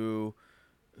to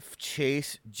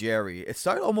chase Jerry. It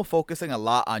started almost focusing a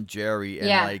lot on Jerry and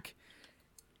like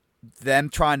them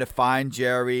trying to find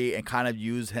Jerry and kind of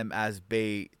use him as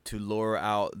bait to lure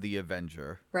out the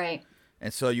Avenger. Right.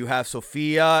 And so you have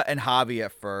Sophia and Javi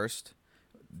at first.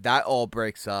 That all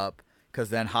breaks up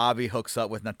because then Javi hooks up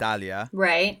with Natalia.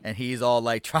 Right. And he's all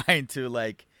like trying to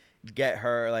like get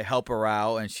her, like help her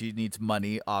out, and she needs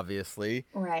money, obviously.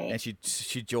 Right. And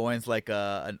she joins like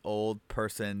an old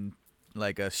person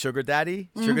like a sugar daddy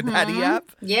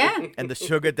app. Yeah. And the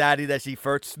sugar daddy that she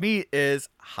first meet is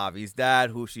Javi's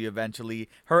dad, who she eventually,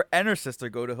 her and her sister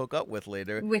go to hook up with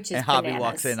later. Which is and Javi bananas.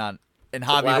 walks in on, and To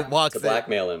Javi walks to in.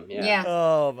 blackmail him. Yeah. Yeah.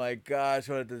 Oh my gosh,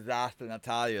 what a disaster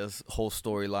Natalia's whole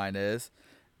storyline is.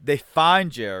 They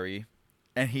find Jerry,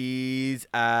 and he's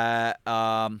at,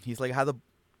 he's like, has a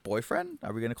boyfriend?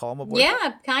 Are we going to call him a boyfriend?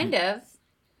 Yeah, kind of.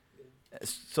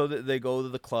 So they go to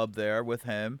the club there with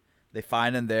him. They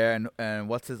find him there, and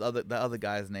what's the other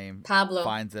guy's name? Pablo.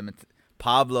 Finds him. And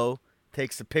Pablo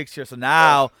takes the picture. So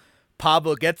now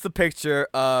Pablo gets the picture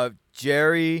of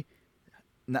Jerry,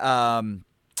 Raul,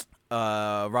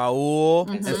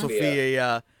 and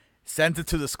Sophia. Sends it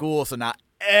to the school. So now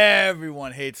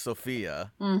everyone hates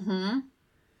Sophia. Mm-hmm.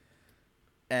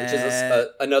 Which is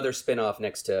another spin-off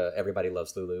next to Everybody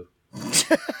Loves Lulu.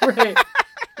 Right.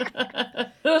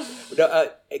 No,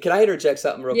 can I interject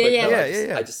something real quick? Yeah.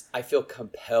 No, I feel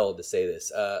compelled to say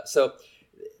this. So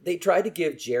they tried to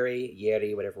give Jerry,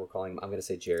 whatever we're calling him. I'm going to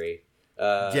say Jerry.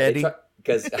 Jerry.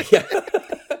 Because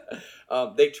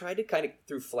they tried to kind of,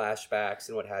 through flashbacks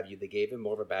and what have you, they gave him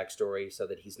more of a backstory so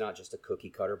that he's not just a cookie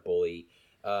cutter bully.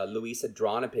 Luis had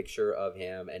drawn a picture of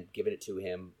him and given it to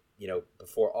him,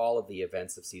 before all of the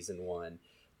events of season 1.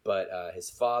 But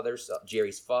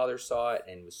Jerry's father saw it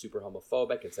and was super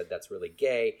homophobic and said that's really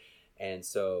gay. And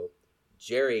so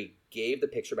Jerry gave the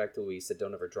picture back to Luis, said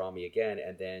don't ever draw me again,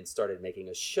 and then started making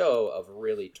a show of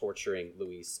really torturing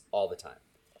Luis all the time.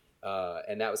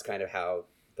 And that was kind of how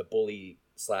the bully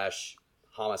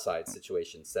 / homicide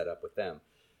situation set up with them.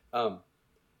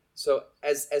 So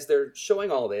as they're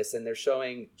showing all this, and they're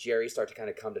showing Jerry start to kind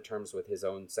of come to terms with his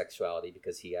own sexuality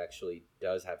because he actually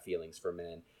does have feelings for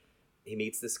men. He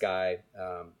meets this guy,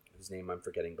 whose name I'm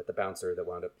forgetting, but the bouncer that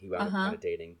wound up kind of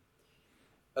dating.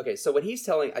 Okay, so when he's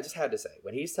telling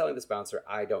this bouncer,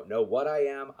 I don't know what I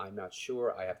am, I'm not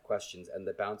sure, I have questions, and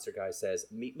the bouncer guy says,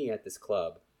 meet me at this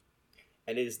club.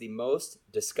 And it is the most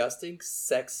disgusting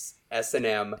sex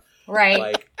S&M, Right.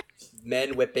 like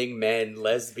men whipping men,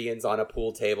 lesbians on a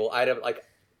pool table.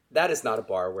 That is not a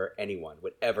bar where anyone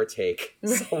would ever take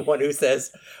someone who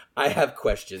says, I have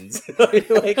questions.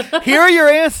 Here are your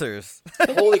answers.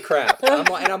 Holy crap.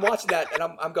 I'm watching that, and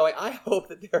I'm going, I hope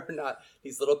that there are not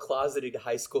these little closeted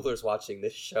high schoolers watching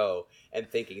this show and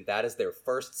thinking that is their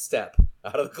first step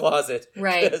out of the closet.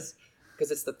 Right. Because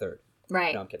it's the third.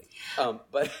 Right. No, I'm kidding.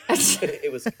 But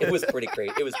it was pretty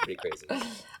crazy. It was pretty crazy.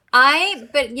 I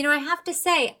have to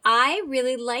say, I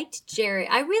really liked Jerry.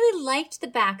 I really liked the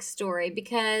backstory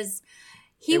because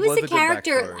he was a good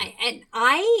character.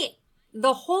 backstory.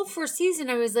 The whole first season,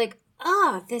 I was like,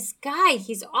 this guy,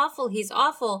 he's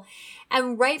awful.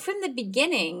 And right from the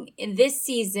beginning in this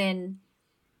season,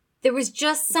 there was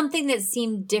just something that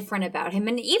seemed different about him.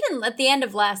 And even at the end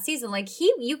of last season,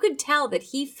 you could tell that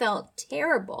he felt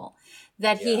terrible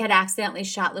that he had accidentally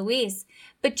shot Luis.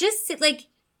 But just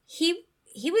he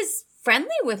was friendly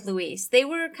with Luis. They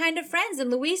were kind of friends,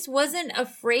 and Luis wasn't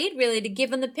afraid really to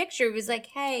give him the picture. He was like,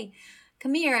 hey,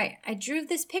 come here. I drew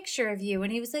this picture of you.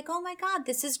 And he was like, oh my God,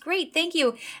 this is great. Thank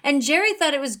you. And Jerry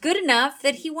thought it was good enough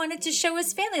that he wanted to show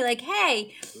his family, like,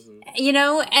 hey,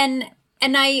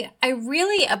 and I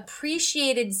really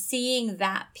appreciated seeing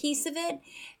that piece of it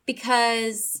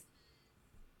because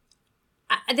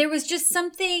there was just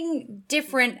something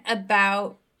different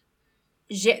about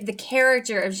the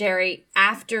character of Jerry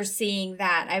after seeing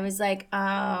that. I was like,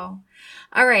 oh,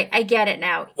 all right, I get it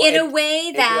now. Well, in a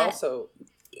way that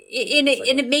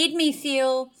it made me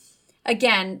feel,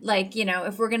 again,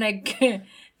 if we're going to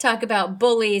talk about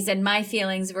bullies and my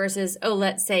feelings versus,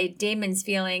 let's say Damon's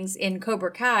feelings in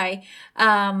Cobra Kai,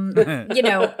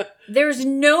 there's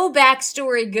no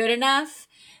backstory good enough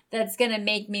that's going to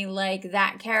make me like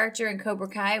that character in Cobra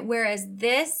Kai. Whereas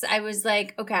this, I was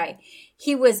like, okay,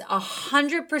 he was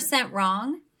 100%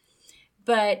 wrong.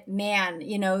 But man,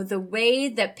 the way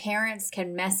that parents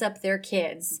can mess up their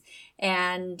kids,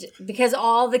 and because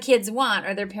all the kids want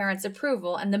are their parents'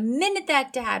 approval. And the minute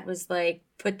that dad was like,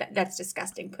 that's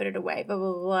disgusting, put it away, blah,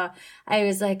 blah, blah, blah, I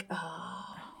was like, oh.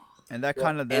 And that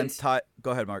kind of then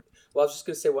go ahead, Mark. Well, I was just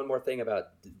going to say one more thing about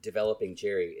developing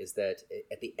Jerry is that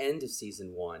at the end of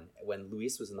season 1, when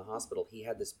Luis was in the hospital, he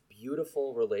had this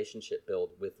beautiful relationship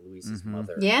built with Luis's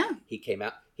mother. Yeah. He came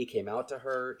out to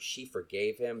her. She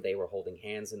forgave him. They were holding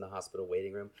hands in the hospital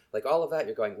waiting room. Like all of that,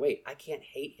 you're going, wait, I can't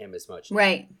hate him as much now.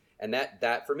 Right. And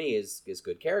that for me is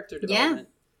good character development.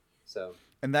 Yeah. So.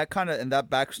 And that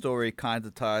backstory kind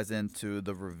of ties into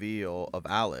the reveal of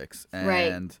Alex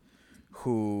and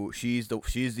who she's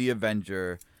the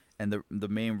Avenger. And the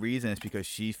main reason is because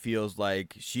she feels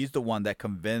like she's the one that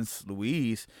convinced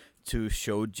Luis to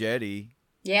show Jerry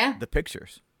Yeah. the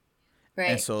pictures.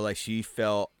 Right. And so like she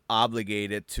felt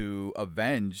obligated to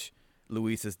avenge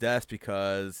Luis's death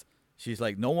because she's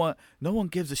like, no one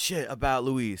gives a shit about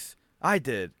Luis. I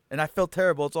did, and I felt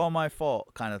terrible. It's all my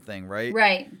fault, kind of thing, right?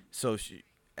 Right. So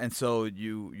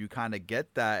you kind of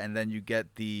get that, and then you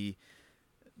get the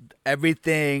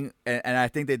everything, and I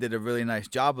think they did a really nice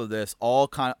job of this. All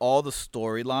the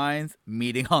storylines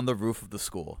meeting on the roof of the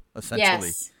school, essentially.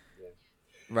 Yes.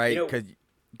 Right? Because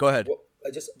go ahead. Well,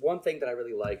 just one thing that I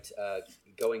really liked,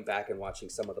 going back and watching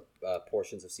some of the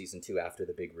portions of season 2 after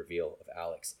the big reveal of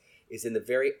Alex, is in the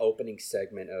very opening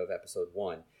segment of episode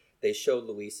 1. They showed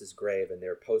Luis's grave, and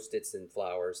there are Post-its and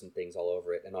flowers and things all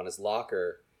over it. And on his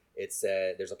locker, it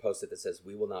said, there's a Post-it that says,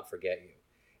 "We will not forget you."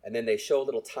 And then they show a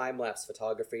little time-lapse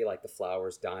photography, like the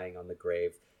flowers dying on the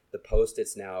grave. The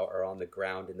Post-its now are on the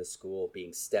ground in the school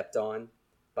being stepped on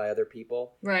by other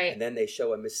people. Right. And then they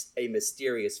show a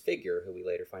mysterious figure, who we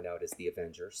later find out is the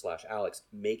Avenger / Alex,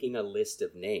 making a list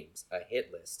of names, a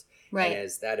hit list. Right. And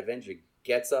as that Avenger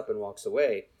gets up and walks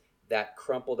away, that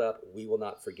crumpled up "We will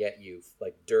not forget you,"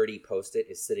 like dirty Post-it,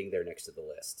 is sitting there next to the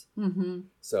list. Mm-hmm.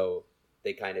 So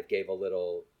they kind of gave a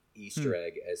little Easter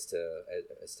egg as to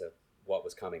what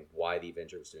was coming, why the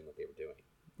Avenger was doing what they were doing.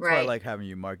 That's why I Right. like having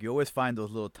you, Mark. You always find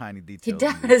those little tiny He details.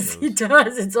 in these does. shows. He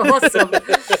does. It's awesome.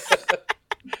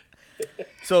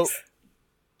 So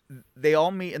they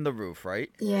all meet in the roof, right?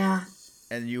 Yeah.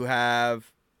 And you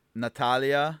have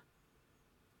Natalia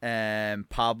and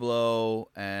Pablo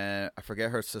and I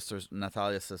forget her sister's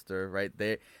Natalia's sister, right?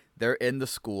 They're in the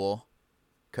school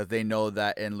because they know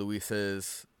that in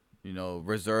Luis's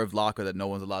reserved locker that no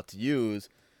one's allowed to use,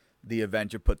 the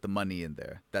Avenger put the money in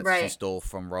there that she Right. stole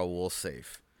from Raul's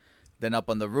safe. Then up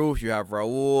on the roof you have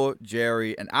Raul,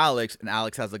 Jerry, and Alex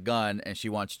has a gun and she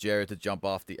wants Jerry to jump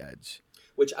off the edge.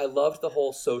 Which I loved the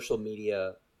whole social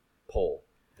media poll.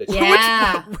 That she-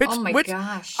 Yeah. which- oh my which-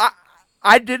 gosh.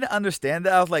 I didn't understand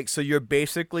that. I was like, so you're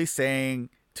basically saying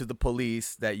to the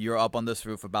police that you're up on this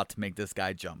roof about to make this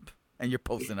guy jump, and you're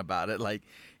posting about it. Like,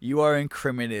 you are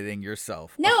incriminating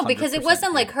yourself. No, because it 100%.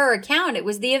 wasn't like her account. It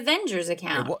was the Avengers It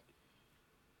account. wa-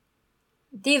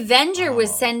 The Avenger was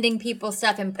Oh. sending people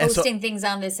stuff and And so- posting things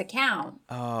on this account.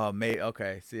 Oh, mate.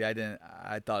 Okay. See, I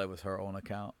thought it was her own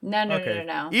account. No, no, Okay.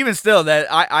 no. Even still, that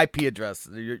IP address.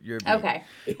 You're Okay.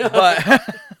 but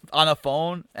on a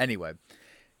phone anyway.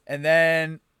 And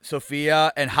then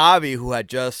Sophia and Javi, who had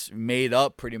just made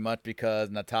up pretty much because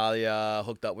Natalia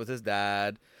hooked up with his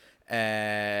dad,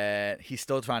 and he's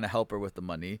still trying to help her with the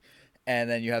money. And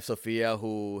then you have Sophia,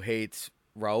 who hates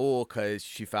Raul because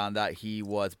she found out he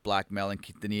was blackmailing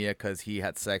Quintanilla because he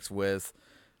had sex with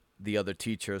the other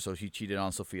teacher, so he cheated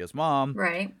on Sophia's mom.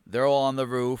 Right. They're all on the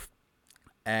roof,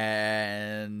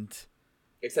 and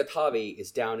Except Javi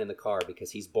is down in the car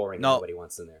because he's boring. No. And nobody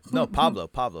wants him there. no, Pablo. Oh,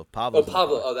 Pablo. Pablo. Oh,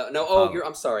 Pablo.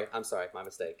 I'm sorry. My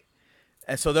mistake.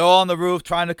 And so they're all on the roof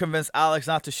trying to convince Alex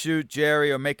not to shoot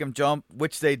Jerry or make him jump,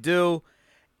 which they do.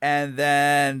 And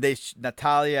then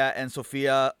Natalia and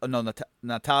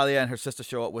Natalia and her sister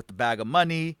show up with the bag of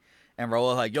money. And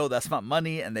Raul's like, yo, that's not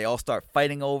money. And they all start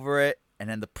fighting over it. And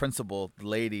then the principal, the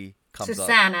lady, comes up.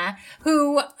 Susanna,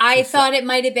 who I thought it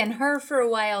might have been her for a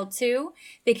while too,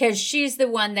 because she's the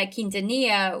one that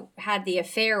Quintanilla had the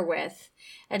affair with.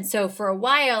 And so for a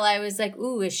while I was like,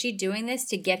 ooh, is she doing this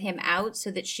to get him out so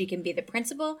that she can be the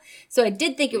principal? So I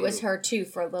did think it was her too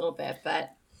for a little bit,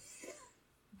 but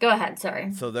go ahead,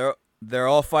 sorry. So they're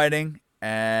all fighting.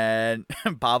 And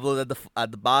Pablo's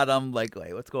at the bottom, like,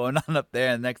 wait, what's going on up there?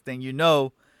 And next thing you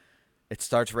know, it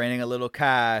starts raining a little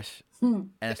cash.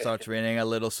 And it starts raining a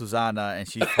little Susanna, and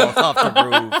she falls off the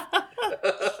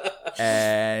roof,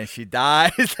 and she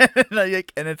dies.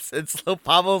 And it's so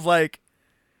Pablo's like,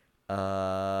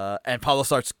 and Pablo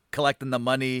starts collecting the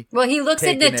money. Well, he looks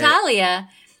at Taking it. Natalia,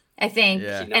 I think,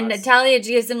 Yeah. and nods. Natalia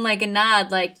gives him like a nod,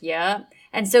 like, yeah.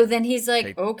 And so then he's like,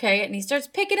 Take- okay, and he starts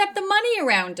picking up the money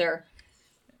around her.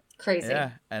 Crazy.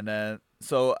 Yeah, and then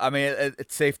so I mean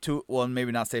it's safe to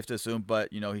maybe not safe to assume, but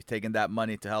he's taking that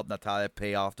money to help Natalia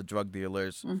pay off the drug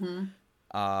dealers.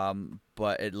 Mm-hmm.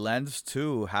 But it lends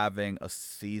to having a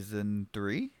season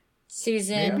 3.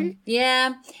 Season. Maybe?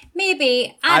 Yeah,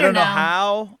 maybe. I I don't don't know know.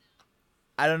 how.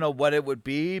 I don't know what it would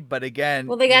be, but again,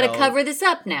 Well, they got to cover this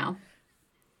up now.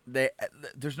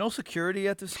 There's no security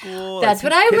at the school. That's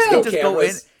what I kids can wrote. just go in.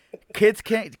 Cameras. Kids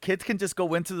can just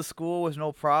go into the school with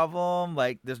no problem.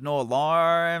 Like there's no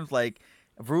alarms. Like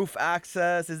Roof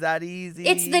access, is that easy?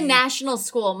 It's the national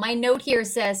school. My note here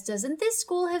says, doesn't this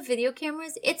school have video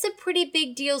cameras? It's a pretty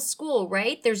big deal school,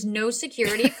 right? There's no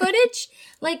security footage.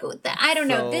 Like, I don't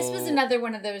know. This was another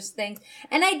one of those things.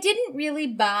 And I didn't really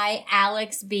buy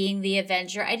Alex being the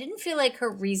Avenger. I didn't feel like her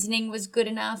reasoning was good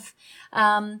enough.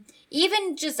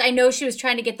 Even just, I know she was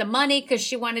trying to get the money because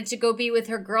she wanted to go be with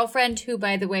her girlfriend, who,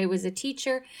 by the way, was a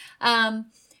teacher.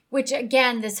 Which,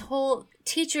 again, this whole...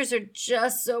 Teachers are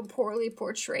just so poorly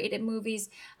portrayed in movies.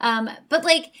 But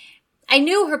like, I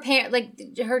knew her parent,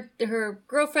 like her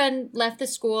girlfriend left the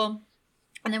school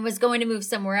and then was going to move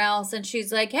somewhere else. And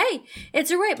she's like, hey,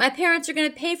 it's all right. My parents are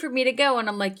going to pay for me to go. And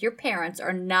I'm like, your parents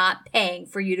are not paying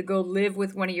for you to go live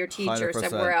with one of your teachers 100%,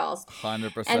 somewhere else.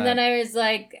 100%. And then I was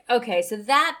like, okay, so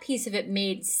that piece of it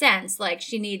made sense. Like,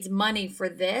 she needs money for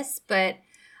this, but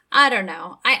I don't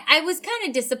know. I was kind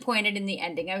of disappointed in the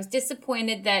ending. I was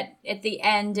disappointed that at the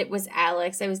end it was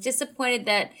Alex. I was disappointed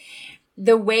that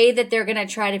the way that they're going to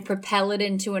try to propel it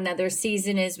into another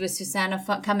season is with Susanna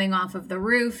coming off of the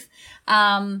roof.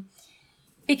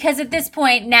 Because at this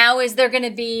point now, is there going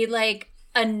to be like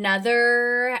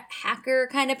another hacker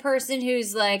kind of person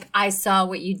who's like, I saw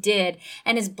what you did,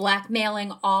 and is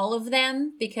blackmailing all of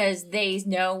them because they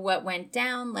know what went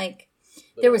down? Like,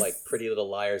 Little, there was like Pretty Little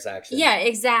Liars action. Yeah,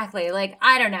 exactly. Like,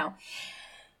 I don't know.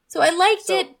 So I liked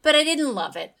it, but I didn't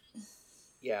love it.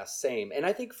 Yeah, same. And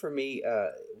I think for me,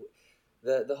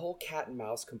 the whole cat and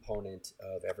mouse component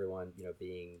of everyone,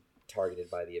 being targeted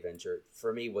by the Avenger,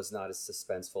 for me was not as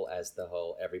suspenseful as the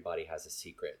whole everybody has a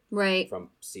secret Right.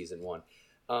 from season 1.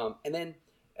 And then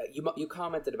you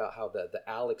commented about how the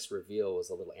Alex reveal was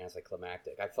a little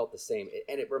anticlimactic. I felt the same.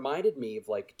 And it reminded me of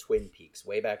like Twin Peaks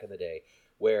way back in the day,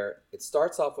 where it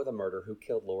starts off with a murder, who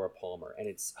killed Laura Palmer. And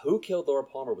it's who killed Laura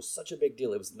Palmer was such a big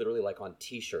deal. It was literally like on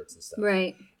T-shirts and stuff.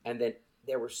 Right. And then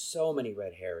there were so many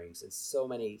red herrings and so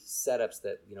many setups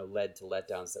that, led to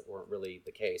letdowns that weren't really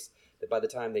the case, that by the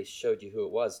time they showed you who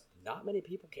it was, not many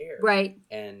people cared. Right.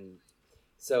 And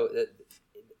so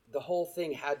the whole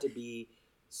thing had to be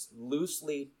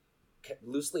loosely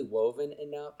woven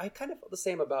enough. I kind of felt the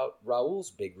same about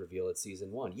Raul's big reveal at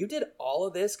season 1. You did all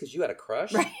of this because you had a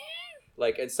crush? Right.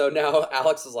 Like, and so now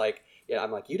Alex is like, yeah,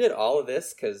 I'm like, you did all of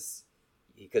this because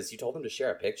you told him to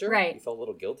share a picture? Right. You felt a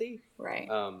little guilty? Right.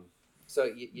 So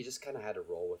you just kind of had to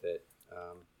roll with it,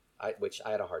 which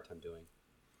I had a hard time doing.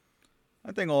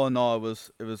 I think all in all,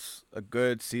 it was a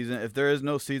good season. If there is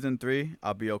no season 3,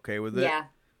 I'll be okay with it. Yeah.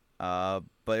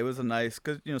 But it was a nice,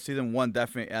 because season 1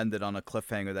 definitely ended on a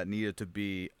cliffhanger that needed to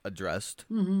be addressed.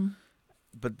 Mm-hmm.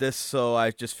 But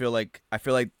I just feel like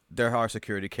there are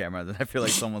security cameras, and I feel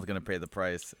like someone's gonna pay the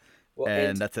price, Well,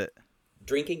 and that's it.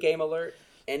 Drinking game alert!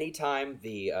 Anytime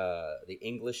the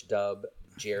English dub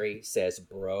Jerry says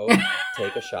 "bro,"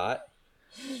 take a shot.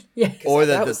 Yeah. Or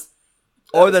that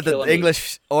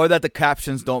the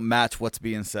captions don't match what's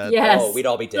being said. Yes. Oh, we'd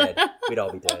all be dead.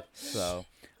 So,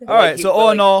 all right. So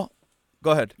all in all,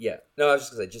 go ahead. Yeah. No, I was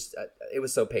just gonna say, it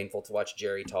was so painful to watch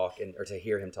Jerry talk or to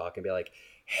hear him talk and be like,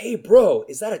 "Hey, bro,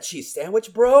 is that a cheese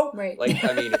sandwich, bro?" Right. Like,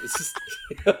 I mean, it was just,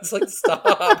 it's like,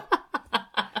 stop.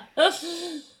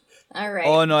 All right.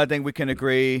 Oh no, I think we can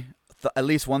agree. At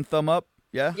least one thumb up.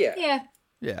 Yeah. Yeah.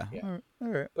 Yeah. Yeah. All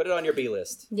right. Put it on your B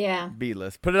list. Yeah. B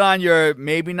list. Put it on your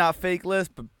maybe not fake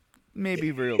list, but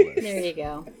maybe real list. There you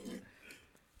go.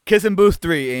 Kissing Booth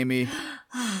 3, Amy.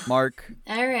 Mark.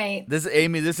 All right. This is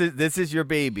Amy. This is your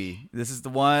baby. This is the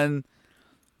one.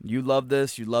 You love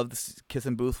this. You love this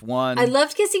Kissing Booth 1. I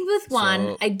loved Kissing Booth 1.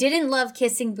 So- I didn't love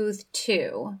Kissing Booth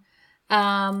 2.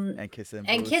 And Kissing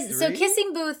Booth 3. So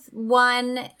Kissing Booth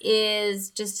 1 is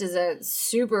just as a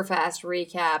super fast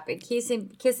recap. And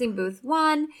Kissing Booth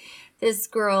 1, this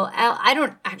girl, I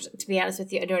don't actually, to be honest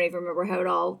with you, I don't even remember how it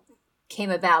all came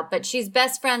about, but she's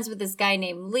best friends with this guy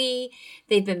named Lee.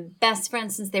 They've been best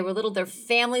friends since they were little. Their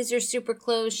families are super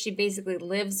close. She basically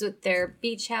lives with their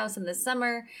beach house in the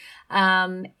summer.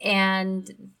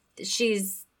 And she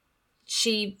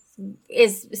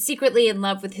is secretly in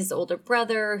love with his older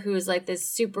brother, who is like this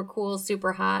super cool,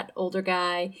 super hot older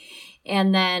guy.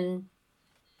 And then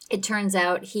it turns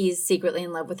out he's secretly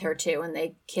in love with her too, and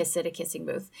they kiss at a kissing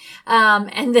booth.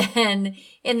 And then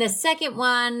in the second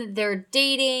one, they're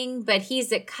dating, but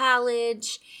he's at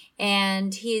college,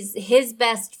 and his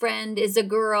best friend is a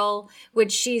girl,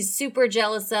 which she's super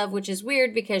jealous of, which is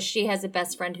weird because she has a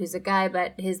best friend who's a guy,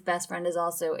 but his best friend is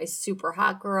also a super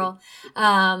hot girl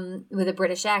with a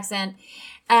British accent.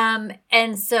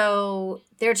 And so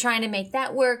they're trying to make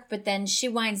that work, but then she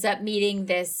winds up meeting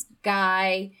this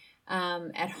guy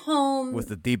at home with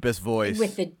the deepest voice.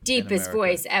 With the deepest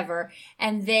voice ever.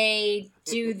 And they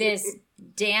do this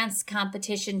dance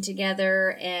competition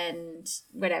together and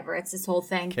whatever. It's this whole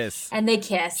thing. Kiss. And they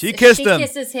kiss. She kissed him. She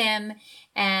kisses him,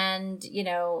 and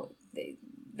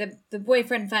the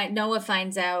boyfriend Noah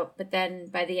finds out, but then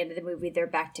by the end of the movie, they're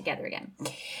back together again.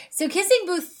 So Kissing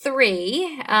Booth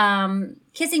 3,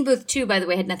 Kissing Booth 2, by the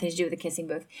way, had nothing to do with the Kissing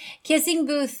Booth. Kissing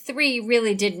Booth 3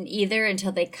 really didn't either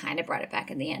until they kind of brought it back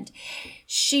in the end.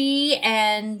 She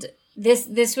and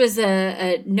this was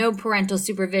a no parental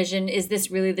supervision. Is this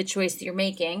really the choice that you're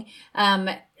making?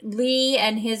 Lee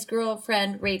and his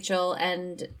girlfriend Rachel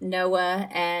and Noah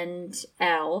and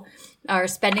Elle are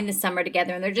spending the summer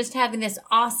together, and they're just having this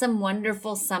awesome,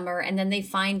 wonderful summer. And then they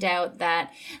find out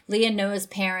that Lee and Noah's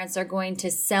parents are going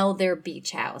to sell their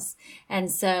beach house.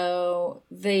 And so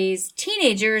these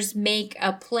teenagers make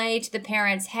a play to the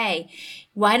parents, hey,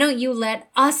 why don't you let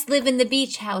us live in the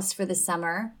beach house for the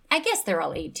summer? I guess they're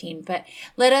all 18, but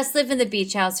let us live in the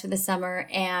beach house for the summer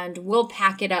and we'll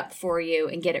pack it up for you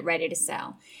and get it ready to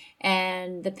sell.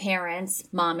 And the parents,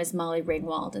 mom is Molly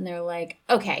Ringwald, and they're like,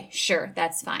 okay, sure,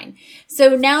 that's fine.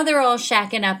 So now they're all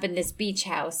shacking up in this beach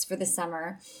house for the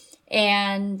summer.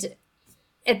 And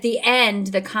at the end,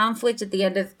 the conflict at the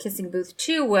end of Kissing Booth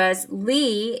 2 was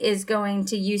Lee is going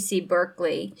to UC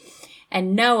Berkeley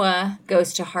and Noah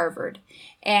goes to Harvard.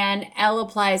 And Elle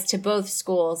applies to both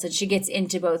schools, and she gets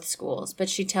into both schools. But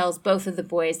she tells both of the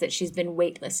boys that she's been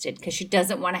waitlisted because she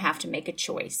doesn't want to have to make a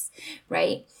choice,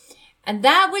 right? And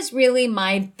that was really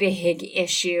my big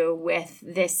issue with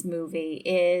this movie,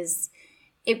 is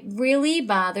it really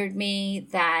bothered me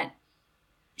that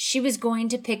she was going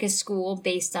to pick a school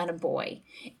based on a boy.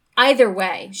 Either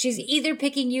way, she's either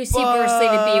picking UC Berkeley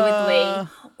to be with Lee,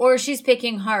 or she's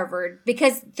picking Harvard,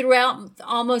 because throughout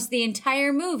almost the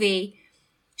entire movie,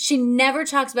 she never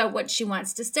talks about what she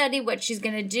wants to study, what she's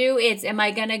going to do. It's, am I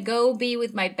going to go be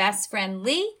with my best friend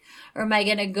Lee, or am I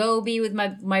going to go be with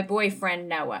my boyfriend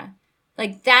Noah?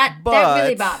 Like, that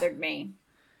really bothered me.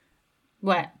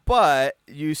 What? But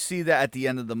you see that at the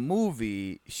end of the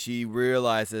movie, she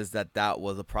realizes that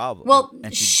was a problem. Well,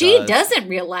 she doesn't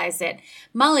realize it.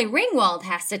 Molly Ringwald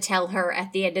has to tell her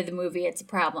at the end of the movie it's a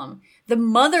problem. The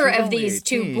mother of these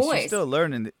 2 boys.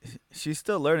 She's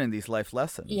still learning these life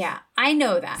lessons. Yeah, I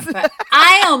know that. But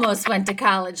I almost went to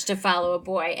college to follow a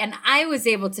boy, and I was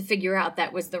able to figure out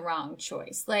that was the wrong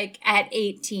choice, like at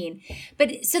 18.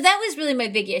 But so that was really my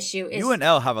big issue. Is you and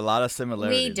Elle have a lot of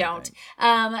similarities. We don't.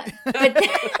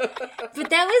 But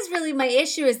that was really my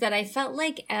issue, is that I felt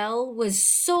like Elle was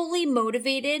solely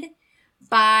motivated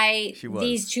by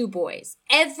these 2 boys.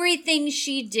 Everything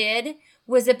she did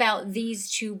was about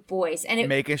these 2 boys, and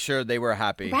making sure they were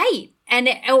happy, right?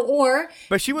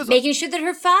 But she was making sure that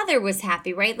her father was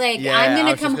happy, right? Like, yeah, I'm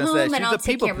going to come home and I'll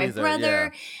take care of my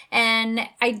brother. Yeah. And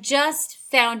I just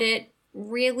found it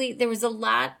really, there was a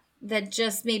lot that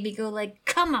just made me go like,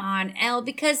 come on, Elle,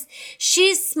 because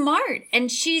she's smart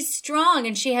and she's strong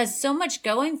and she has so much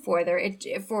going for her. It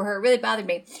really bothered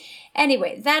me.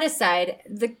 Anyway, that aside,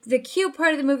 the cute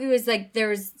part of the movie was like,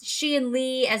 there's she and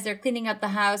Lee, as they're cleaning up the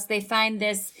house, they find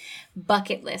this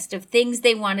bucket list of things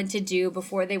they wanted to do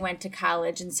before they went to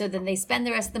college. And so then they spend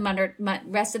the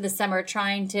rest of the summer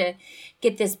trying to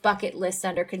get this bucket list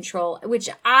under control, which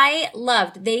I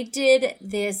loved. They did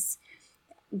this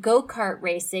go-kart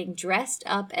racing dressed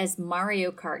up as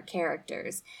Mario Kart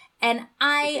characters. And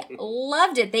I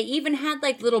loved it. They even had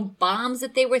like little bombs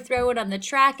that they were throwing on the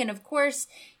track. And of course,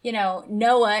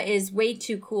 Noah is way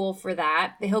too cool for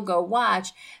that. He'll go watch.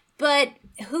 But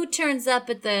who turns up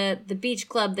at the beach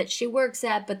club that she works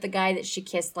at but the guy that she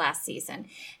kissed last season?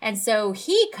 And so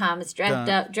he comes dressed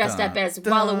up as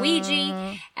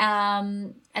Waluigi.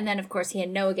 And then, of course, he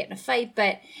and Noah get in a fight.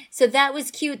 But so that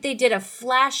was cute. They did a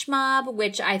flash mob,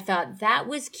 which I thought that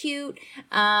was cute.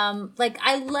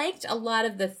 I liked a lot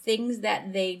of the things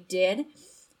that they did.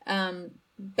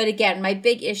 But again, my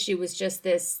big issue was just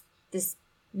this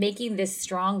making this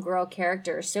strong girl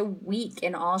character so weak,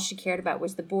 and all she cared about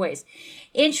was the boys.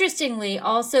 Interestingly,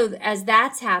 also, as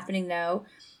that's happening, though,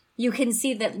 you can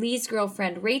see that Lee's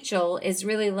girlfriend, Rachel, is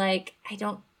really like, I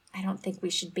don't think we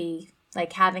should be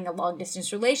like having a long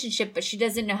distance relationship, but she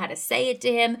doesn't know how to say it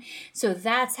to him. So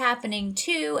that's happening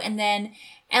too. And then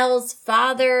Elle's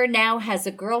father now has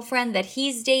a girlfriend that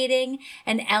he's dating,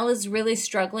 and Elle is really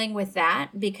struggling with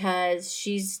that because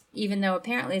even though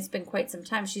apparently it's been quite some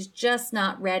time, she's just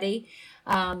not ready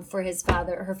for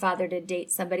her father to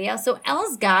date somebody else. So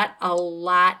Elle's got a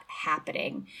lot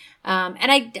happening.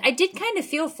 And I did kind of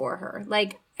feel for her.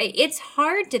 Like, it's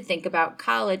hard to think about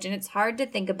college, and it's hard to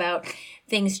think about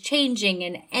things changing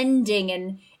and ending,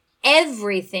 and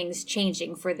everything's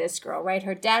changing for this girl, right?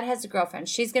 Her dad has a girlfriend.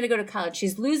 She's going to go to college.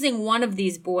 She's losing one of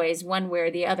these boys one way or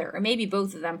the other, or maybe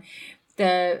both of them.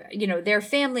 Their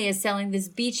family is selling this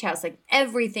beach house. Like,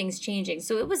 everything's changing.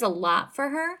 So it was a lot for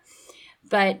her,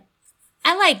 but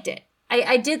I liked it.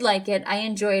 I did like it. I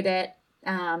enjoyed it.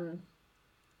 That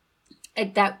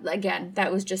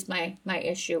was just my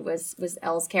issue was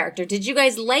Elle's character. Did you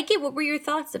guys like it? What were your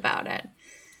thoughts about it?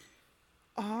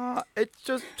 It's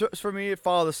just for me, it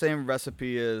followed the same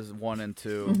recipe as 1 and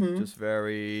 2. Mm-hmm. Just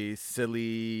very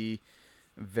silly,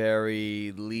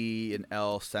 very Lee and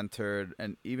Elle centered.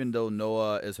 And even though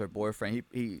Noah is her boyfriend,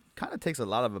 he kind of takes a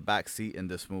lot of a back seat in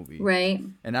this movie. Right.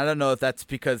 And I don't know if that's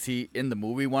because he, in the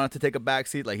movie, wanted to take a back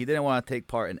seat. Like, he didn't want to take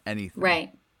part in anything.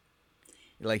 Right.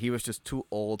 Like, he was just too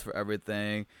old for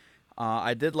everything.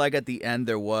 I did like at the end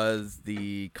there was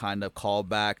the kind of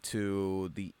callback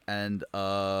to the end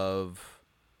of...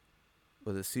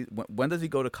 when does he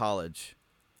go to college?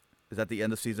 Is that the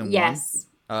end of season 1? Yes.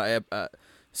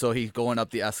 So he's going up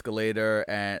the escalator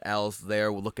and Elle's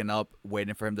there looking up,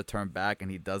 waiting for him to turn back,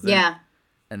 and he doesn't. Yeah.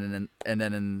 And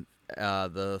then in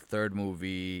the third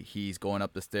movie, he's going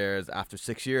up the stairs after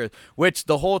 6 years, which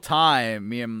the whole time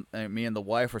me and the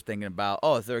wife were thinking about,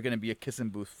 oh, is there going to be a Kissing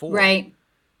Booth 4? Right.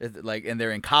 And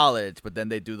they're in college, but then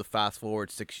they do the fast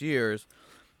forward 6 years.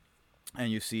 And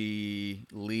you see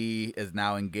Lee is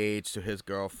now engaged to his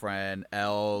girlfriend.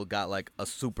 Elle got like a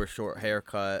super short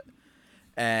haircut.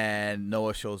 And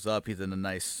Noah shows up. He's in a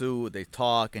nice suit. They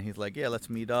talk. And he's like, yeah, let's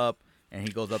meet up. And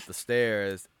he goes up the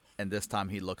stairs. And this time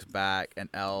he looks back. And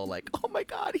Elle like, oh, my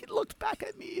God, he looked back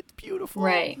at me. It's beautiful.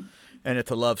 Right. And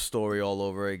it's a love story all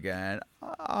over again.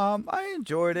 I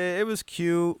enjoyed it. It was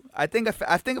cute. I think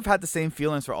I've had the same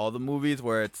feelings for all the movies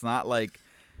where it's not like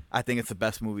I think it's the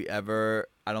best movie ever.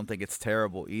 I don't think it's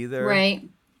terrible either. Right.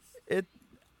 But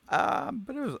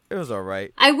it was all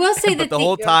right. I will say but that the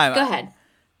whole time. Go ahead.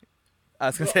 I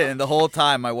was gonna say, and the whole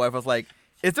time, my wife was like,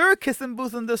 "Is there a kissing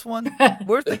booth in this one?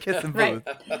 Where's the kissing booth?"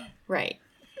 Right.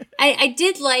 I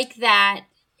did like that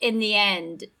in the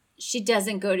end. She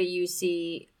doesn't go to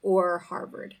UC or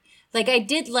Harvard. Like, I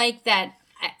did like that.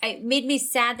 It made me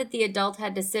sad that the adult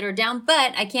had to sit her down,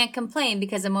 but I can't complain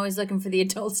because I'm always looking for the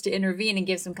adults to intervene and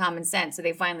give some common sense. So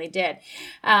they finally did.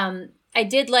 I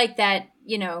did like that,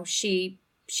 she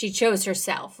chose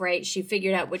herself, right? She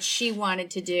figured out what she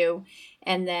wanted to do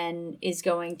and then is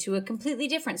going to a completely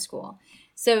different school.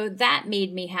 So that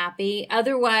made me happy.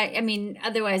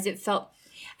 Otherwise it felt...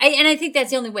 I think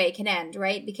that's the only way it can end,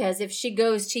 right? Because if she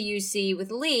goes to UC with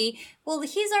Lee, well,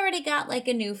 he's already got like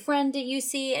a new friend at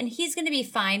UC and he's going to be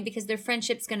fine because their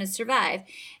friendship's going to survive.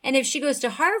 And if she goes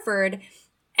to Harvard,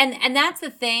 and that's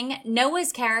the thing,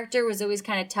 Noah's character was always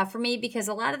kind of tough for me because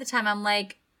a lot of the time I'm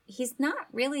like, he's not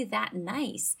really that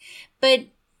nice. But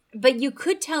you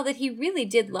could tell that he really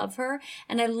did love her.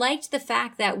 And I liked the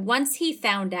fact that once he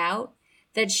found out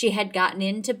that she had gotten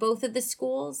into both of the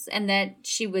schools and that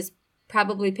she was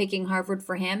probably picking Harvard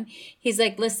for him, he's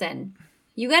like, listen,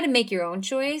 you got to make your own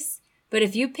choice, but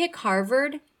if you pick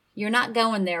Harvard, you're not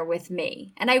going there with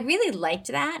me. And I really liked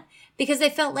that because I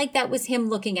felt like that was him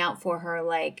looking out for her.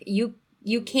 Like, you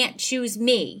can't choose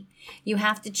me. You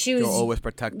have to choose. You'll always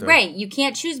protect her. Right. You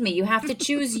can't choose me. You have to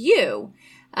choose you.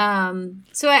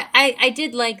 So I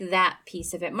did like that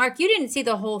piece of it. Mark, you didn't see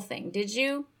the whole thing, did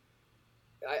you?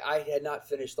 I had not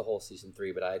finished the whole season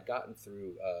 3, but I had gotten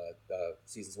through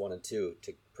seasons 1 and 2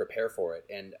 to prepare for it.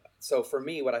 And so for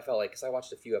me, what I felt like, because I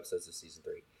watched a few episodes of season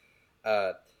 3,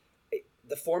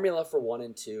 the formula for 1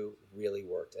 and 2 really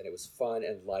worked. And it was fun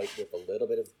and light with a little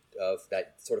bit of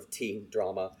that sort of teen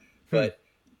drama. But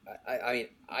I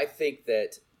think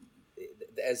that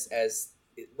as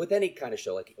with any kind of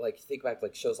show, like think back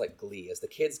like shows like Glee, as the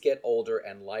kids get older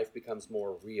and life becomes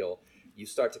more real, you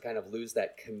start to kind of lose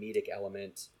that comedic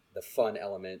element, the fun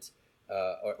element,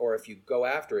 or if you go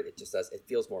after it, it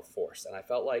feels more forced. And I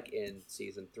felt like in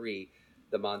season 3,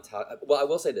 the montage. Well, I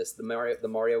will say this: the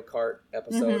Mario Kart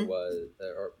episode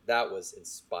was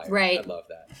inspiring. Right. I love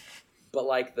that. But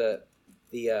like the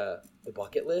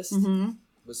bucket list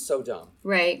was so dumb.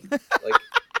 Right. Like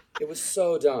it was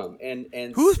so dumb.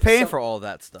 And who's paying for all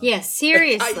that stuff? Yeah,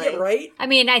 seriously. Right. I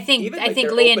mean, I think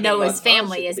their Lee and opening Noah's montage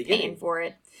family at the is paying beginning. for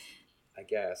it. I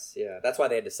guess, yeah. That's why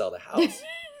they had to sell the house.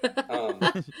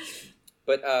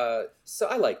 So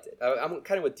I liked it. I'm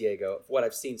kind of with Diego. What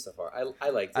I've seen so far, I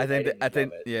liked it.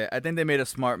 I think they made a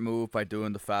smart move by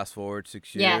doing the fast forward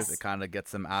 6 years. Yes. It kind of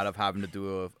gets them out of having to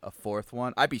do a fourth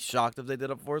one. I'd be shocked if they did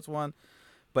a fourth one.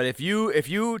 But if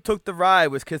you took the ride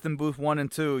with Kissing Booth 1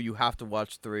 and 2, you have to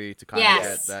watch 3 to kind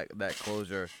of get that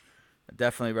closure. I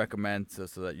definitely recommend so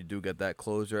that you do get that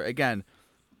closure. Again,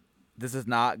 this is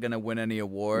not gonna win any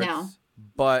awards. No.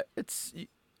 But it's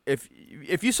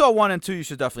if you saw 1 and 2, you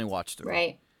should definitely watch 3.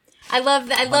 Right. I love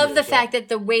the fact that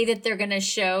the way that they're going to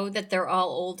show that they're all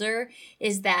older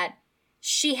is that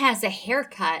she has a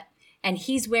haircut and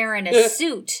he's wearing a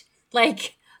suit.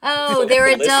 Like, oh, they're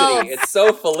adults. It's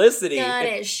so Felicity. Got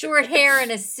it. Short hair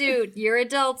and a suit. You're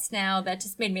adults now. That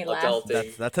just made me laugh.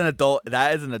 Adulting. That's an adult.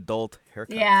 That is an adult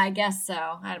haircut. Yeah, I guess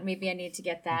so. Maybe I need to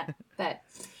get that, but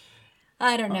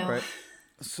I don't know. All right.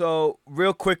 So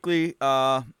real quickly,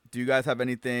 do you guys have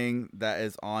anything that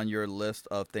is on your list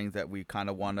of things that we kind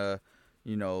of want to,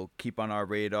 keep on our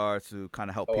radar to kind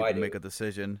of help people make a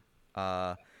decision?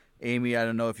 Amy, I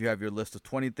don't know if you have your list of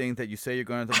 20 things that you say you're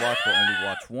going to watch, but only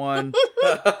watch one.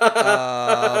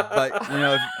 But,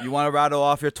 if you want to rattle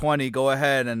off your 20, go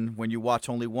ahead. And when you watch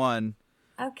only one,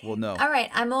 okay. we'll know. All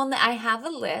right. I have a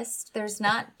list. There's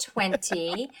not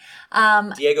 20.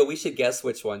 Diego, we should guess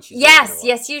which one she's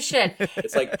Yes, you should.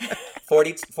 It's like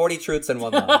 40 truths and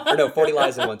one lie. Or no, 40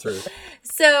 lies and one truth.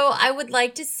 So I would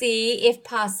like to see, if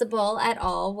possible at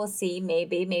all, we'll see,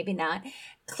 maybe not,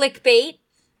 Clickbait.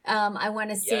 I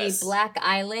want to see Black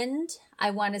Island.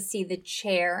 I want to see The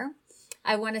Chair.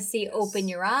 I want to see Open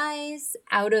Your Eyes,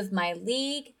 Out of My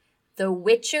League. The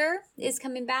Witcher is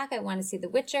coming back. I want to see The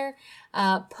Witcher.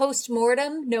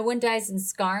 Postmortem, No One Dies in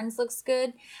Scarns looks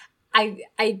good. I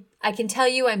can tell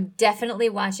you I'm definitely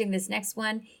watching this next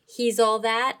one, He's All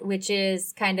That, which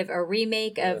is kind of a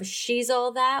remake of She's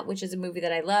All That, which is a movie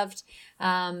that I loved.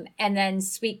 And then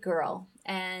Sweet Girl.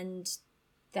 And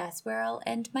that's where I'll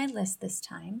end my list this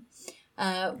time.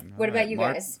 What about you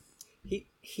Mark? guys?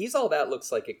 He's All That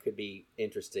looks like it could be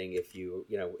interesting if you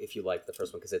like the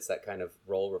first one, because it's that kind of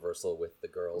role reversal with the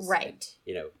girls, Right?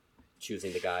 And,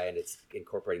 choosing the guy, and it's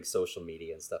incorporating social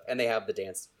media and stuff, and they have the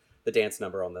dance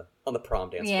number on the prom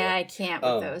dance floor. Yeah, I can't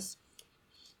with those.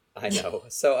 I know.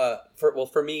 So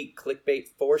for me, Clickbait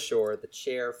for sure, The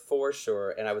Chair for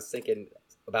sure, and I was thinking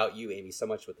about you, Amy, so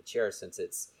much with The Chair, since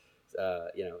it's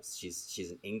she's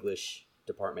an English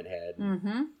department head,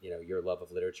 Mm-hmm. your love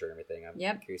of literature and everything. I'm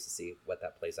Yep. curious to see what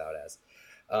that plays out as.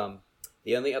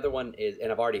 The only other one is,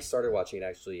 and I've already started watching it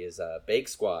actually, is Bake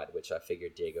Squad, which I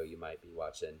figured, Diego, you might be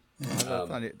watching.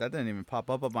 That didn't even pop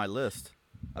up on my list.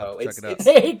 I'll it's check it out.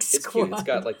 Bake it's cute. It's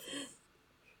got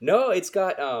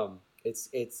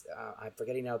I'm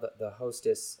forgetting now the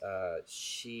hostess.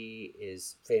 She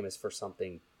is famous for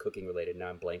something cooking related. Now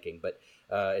I'm blanking, but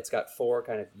it's got 4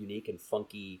 kind of unique and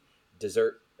funky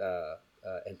dessert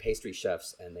and pastry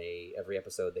chefs, and every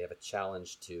episode they have a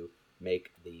challenge to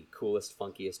make the coolest,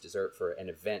 funkiest dessert for an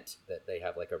event that they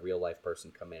have, like a real life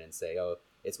person come in and say, oh,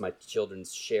 it's my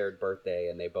children's shared birthday,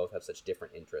 and they both have such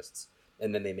different interests,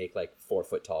 and then they make like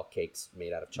 4-foot tall cakes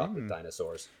made out of chocolate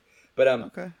dinosaurs. But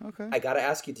Okay. I gotta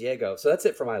ask you, Diego, so that's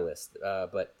it for my list,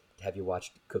 but have you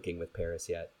watched Cooking with Paris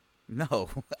yet? No,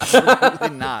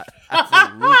 absolutely not.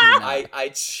 Absolutely not.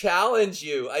 I challenge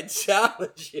you. I feel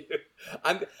like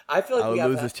I we will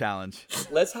have lose this challenge.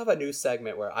 Let's have a new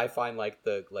segment where I find like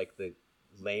the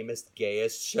lamest,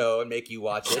 gayest show and make you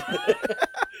watch it.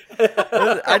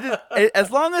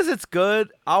 As long as it's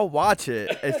good, I'll watch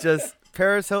it. It's just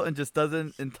Paris Hilton just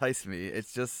doesn't entice me.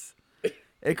 It's just,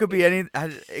 it could be any.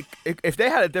 If they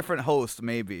had a different host,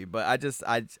 maybe. But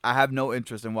I have no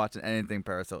interest in watching anything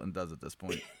Paris Hilton does at this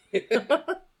point Okay,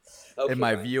 in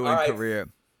my fine. viewing career.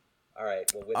 All right.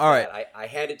 Well, with All that, right. I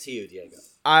hand it to you, Diego.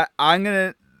 I'm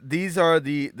gonna. These are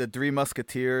the Three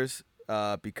Musketeers.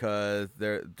 Because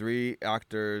they're 3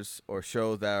 actors or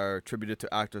shows that are attributed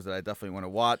to actors that I definitely want to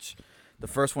watch. The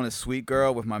first one is Sweet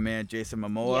Girl with my man Jason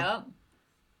Momoa. Yep.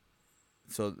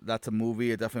 So that's a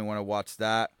movie. I definitely want to watch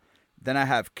that. Then I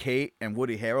have Kate and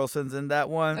Woody Harrelson's in that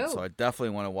one. Oh. So I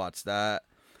definitely want to watch that.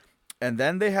 And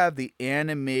then they have the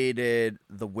animated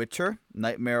The Witcher,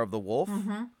 Nightmare of the Wolf.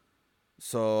 Mm-hmm.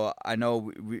 So I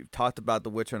know we talked about The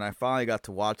Witcher, and I finally got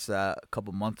to watch that a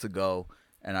couple months ago.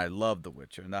 And I love The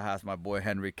Witcher, and that has my boy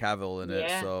Henry Cavill in it.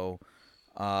 Yeah. So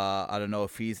I don't know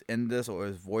if he's in this or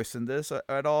is voicing this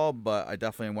at all, but I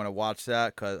definitely want to watch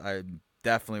that because I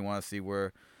definitely want to see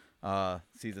where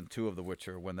season 2 of The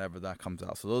Witcher, whenever that comes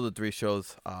out. So those are 3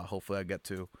 shows. Hopefully I get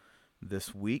to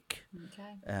this week.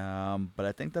 Okay. But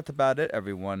I think that's about it,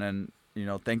 everyone. And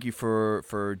thank you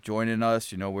for joining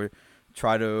us. We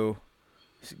try to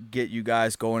get you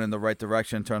guys going in the right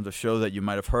direction in terms of shows that you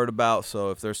might have heard about.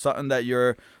 So if there's something that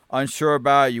you're unsure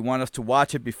about, you want us to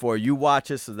watch it before you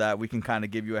watch it so that we can kind of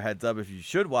give you a heads up. If you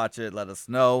should watch it, let us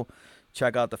know.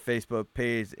 Check out the Facebook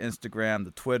page, the Instagram,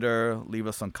 the Twitter. Leave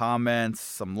us some comments,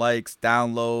 some likes,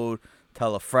 download,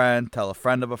 tell a friend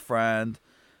of a friend.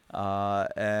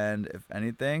 And if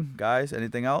anything, guys,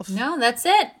 anything else? No, that's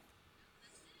it.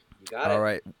 You got it. All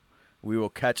right. We will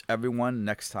catch everyone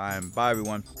next time. Bye,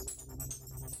 everyone.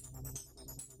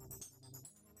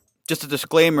 Just a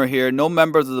disclaimer here, no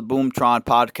members of the Boomtron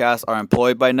podcast are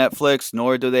employed by Netflix,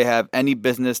 nor do they have any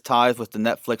business ties with the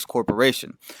Netflix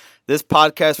Corporation. This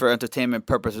podcast for entertainment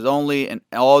purposes only, and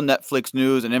all Netflix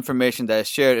news and information that is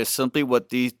shared is simply what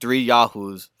these three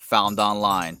yahoos found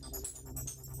online.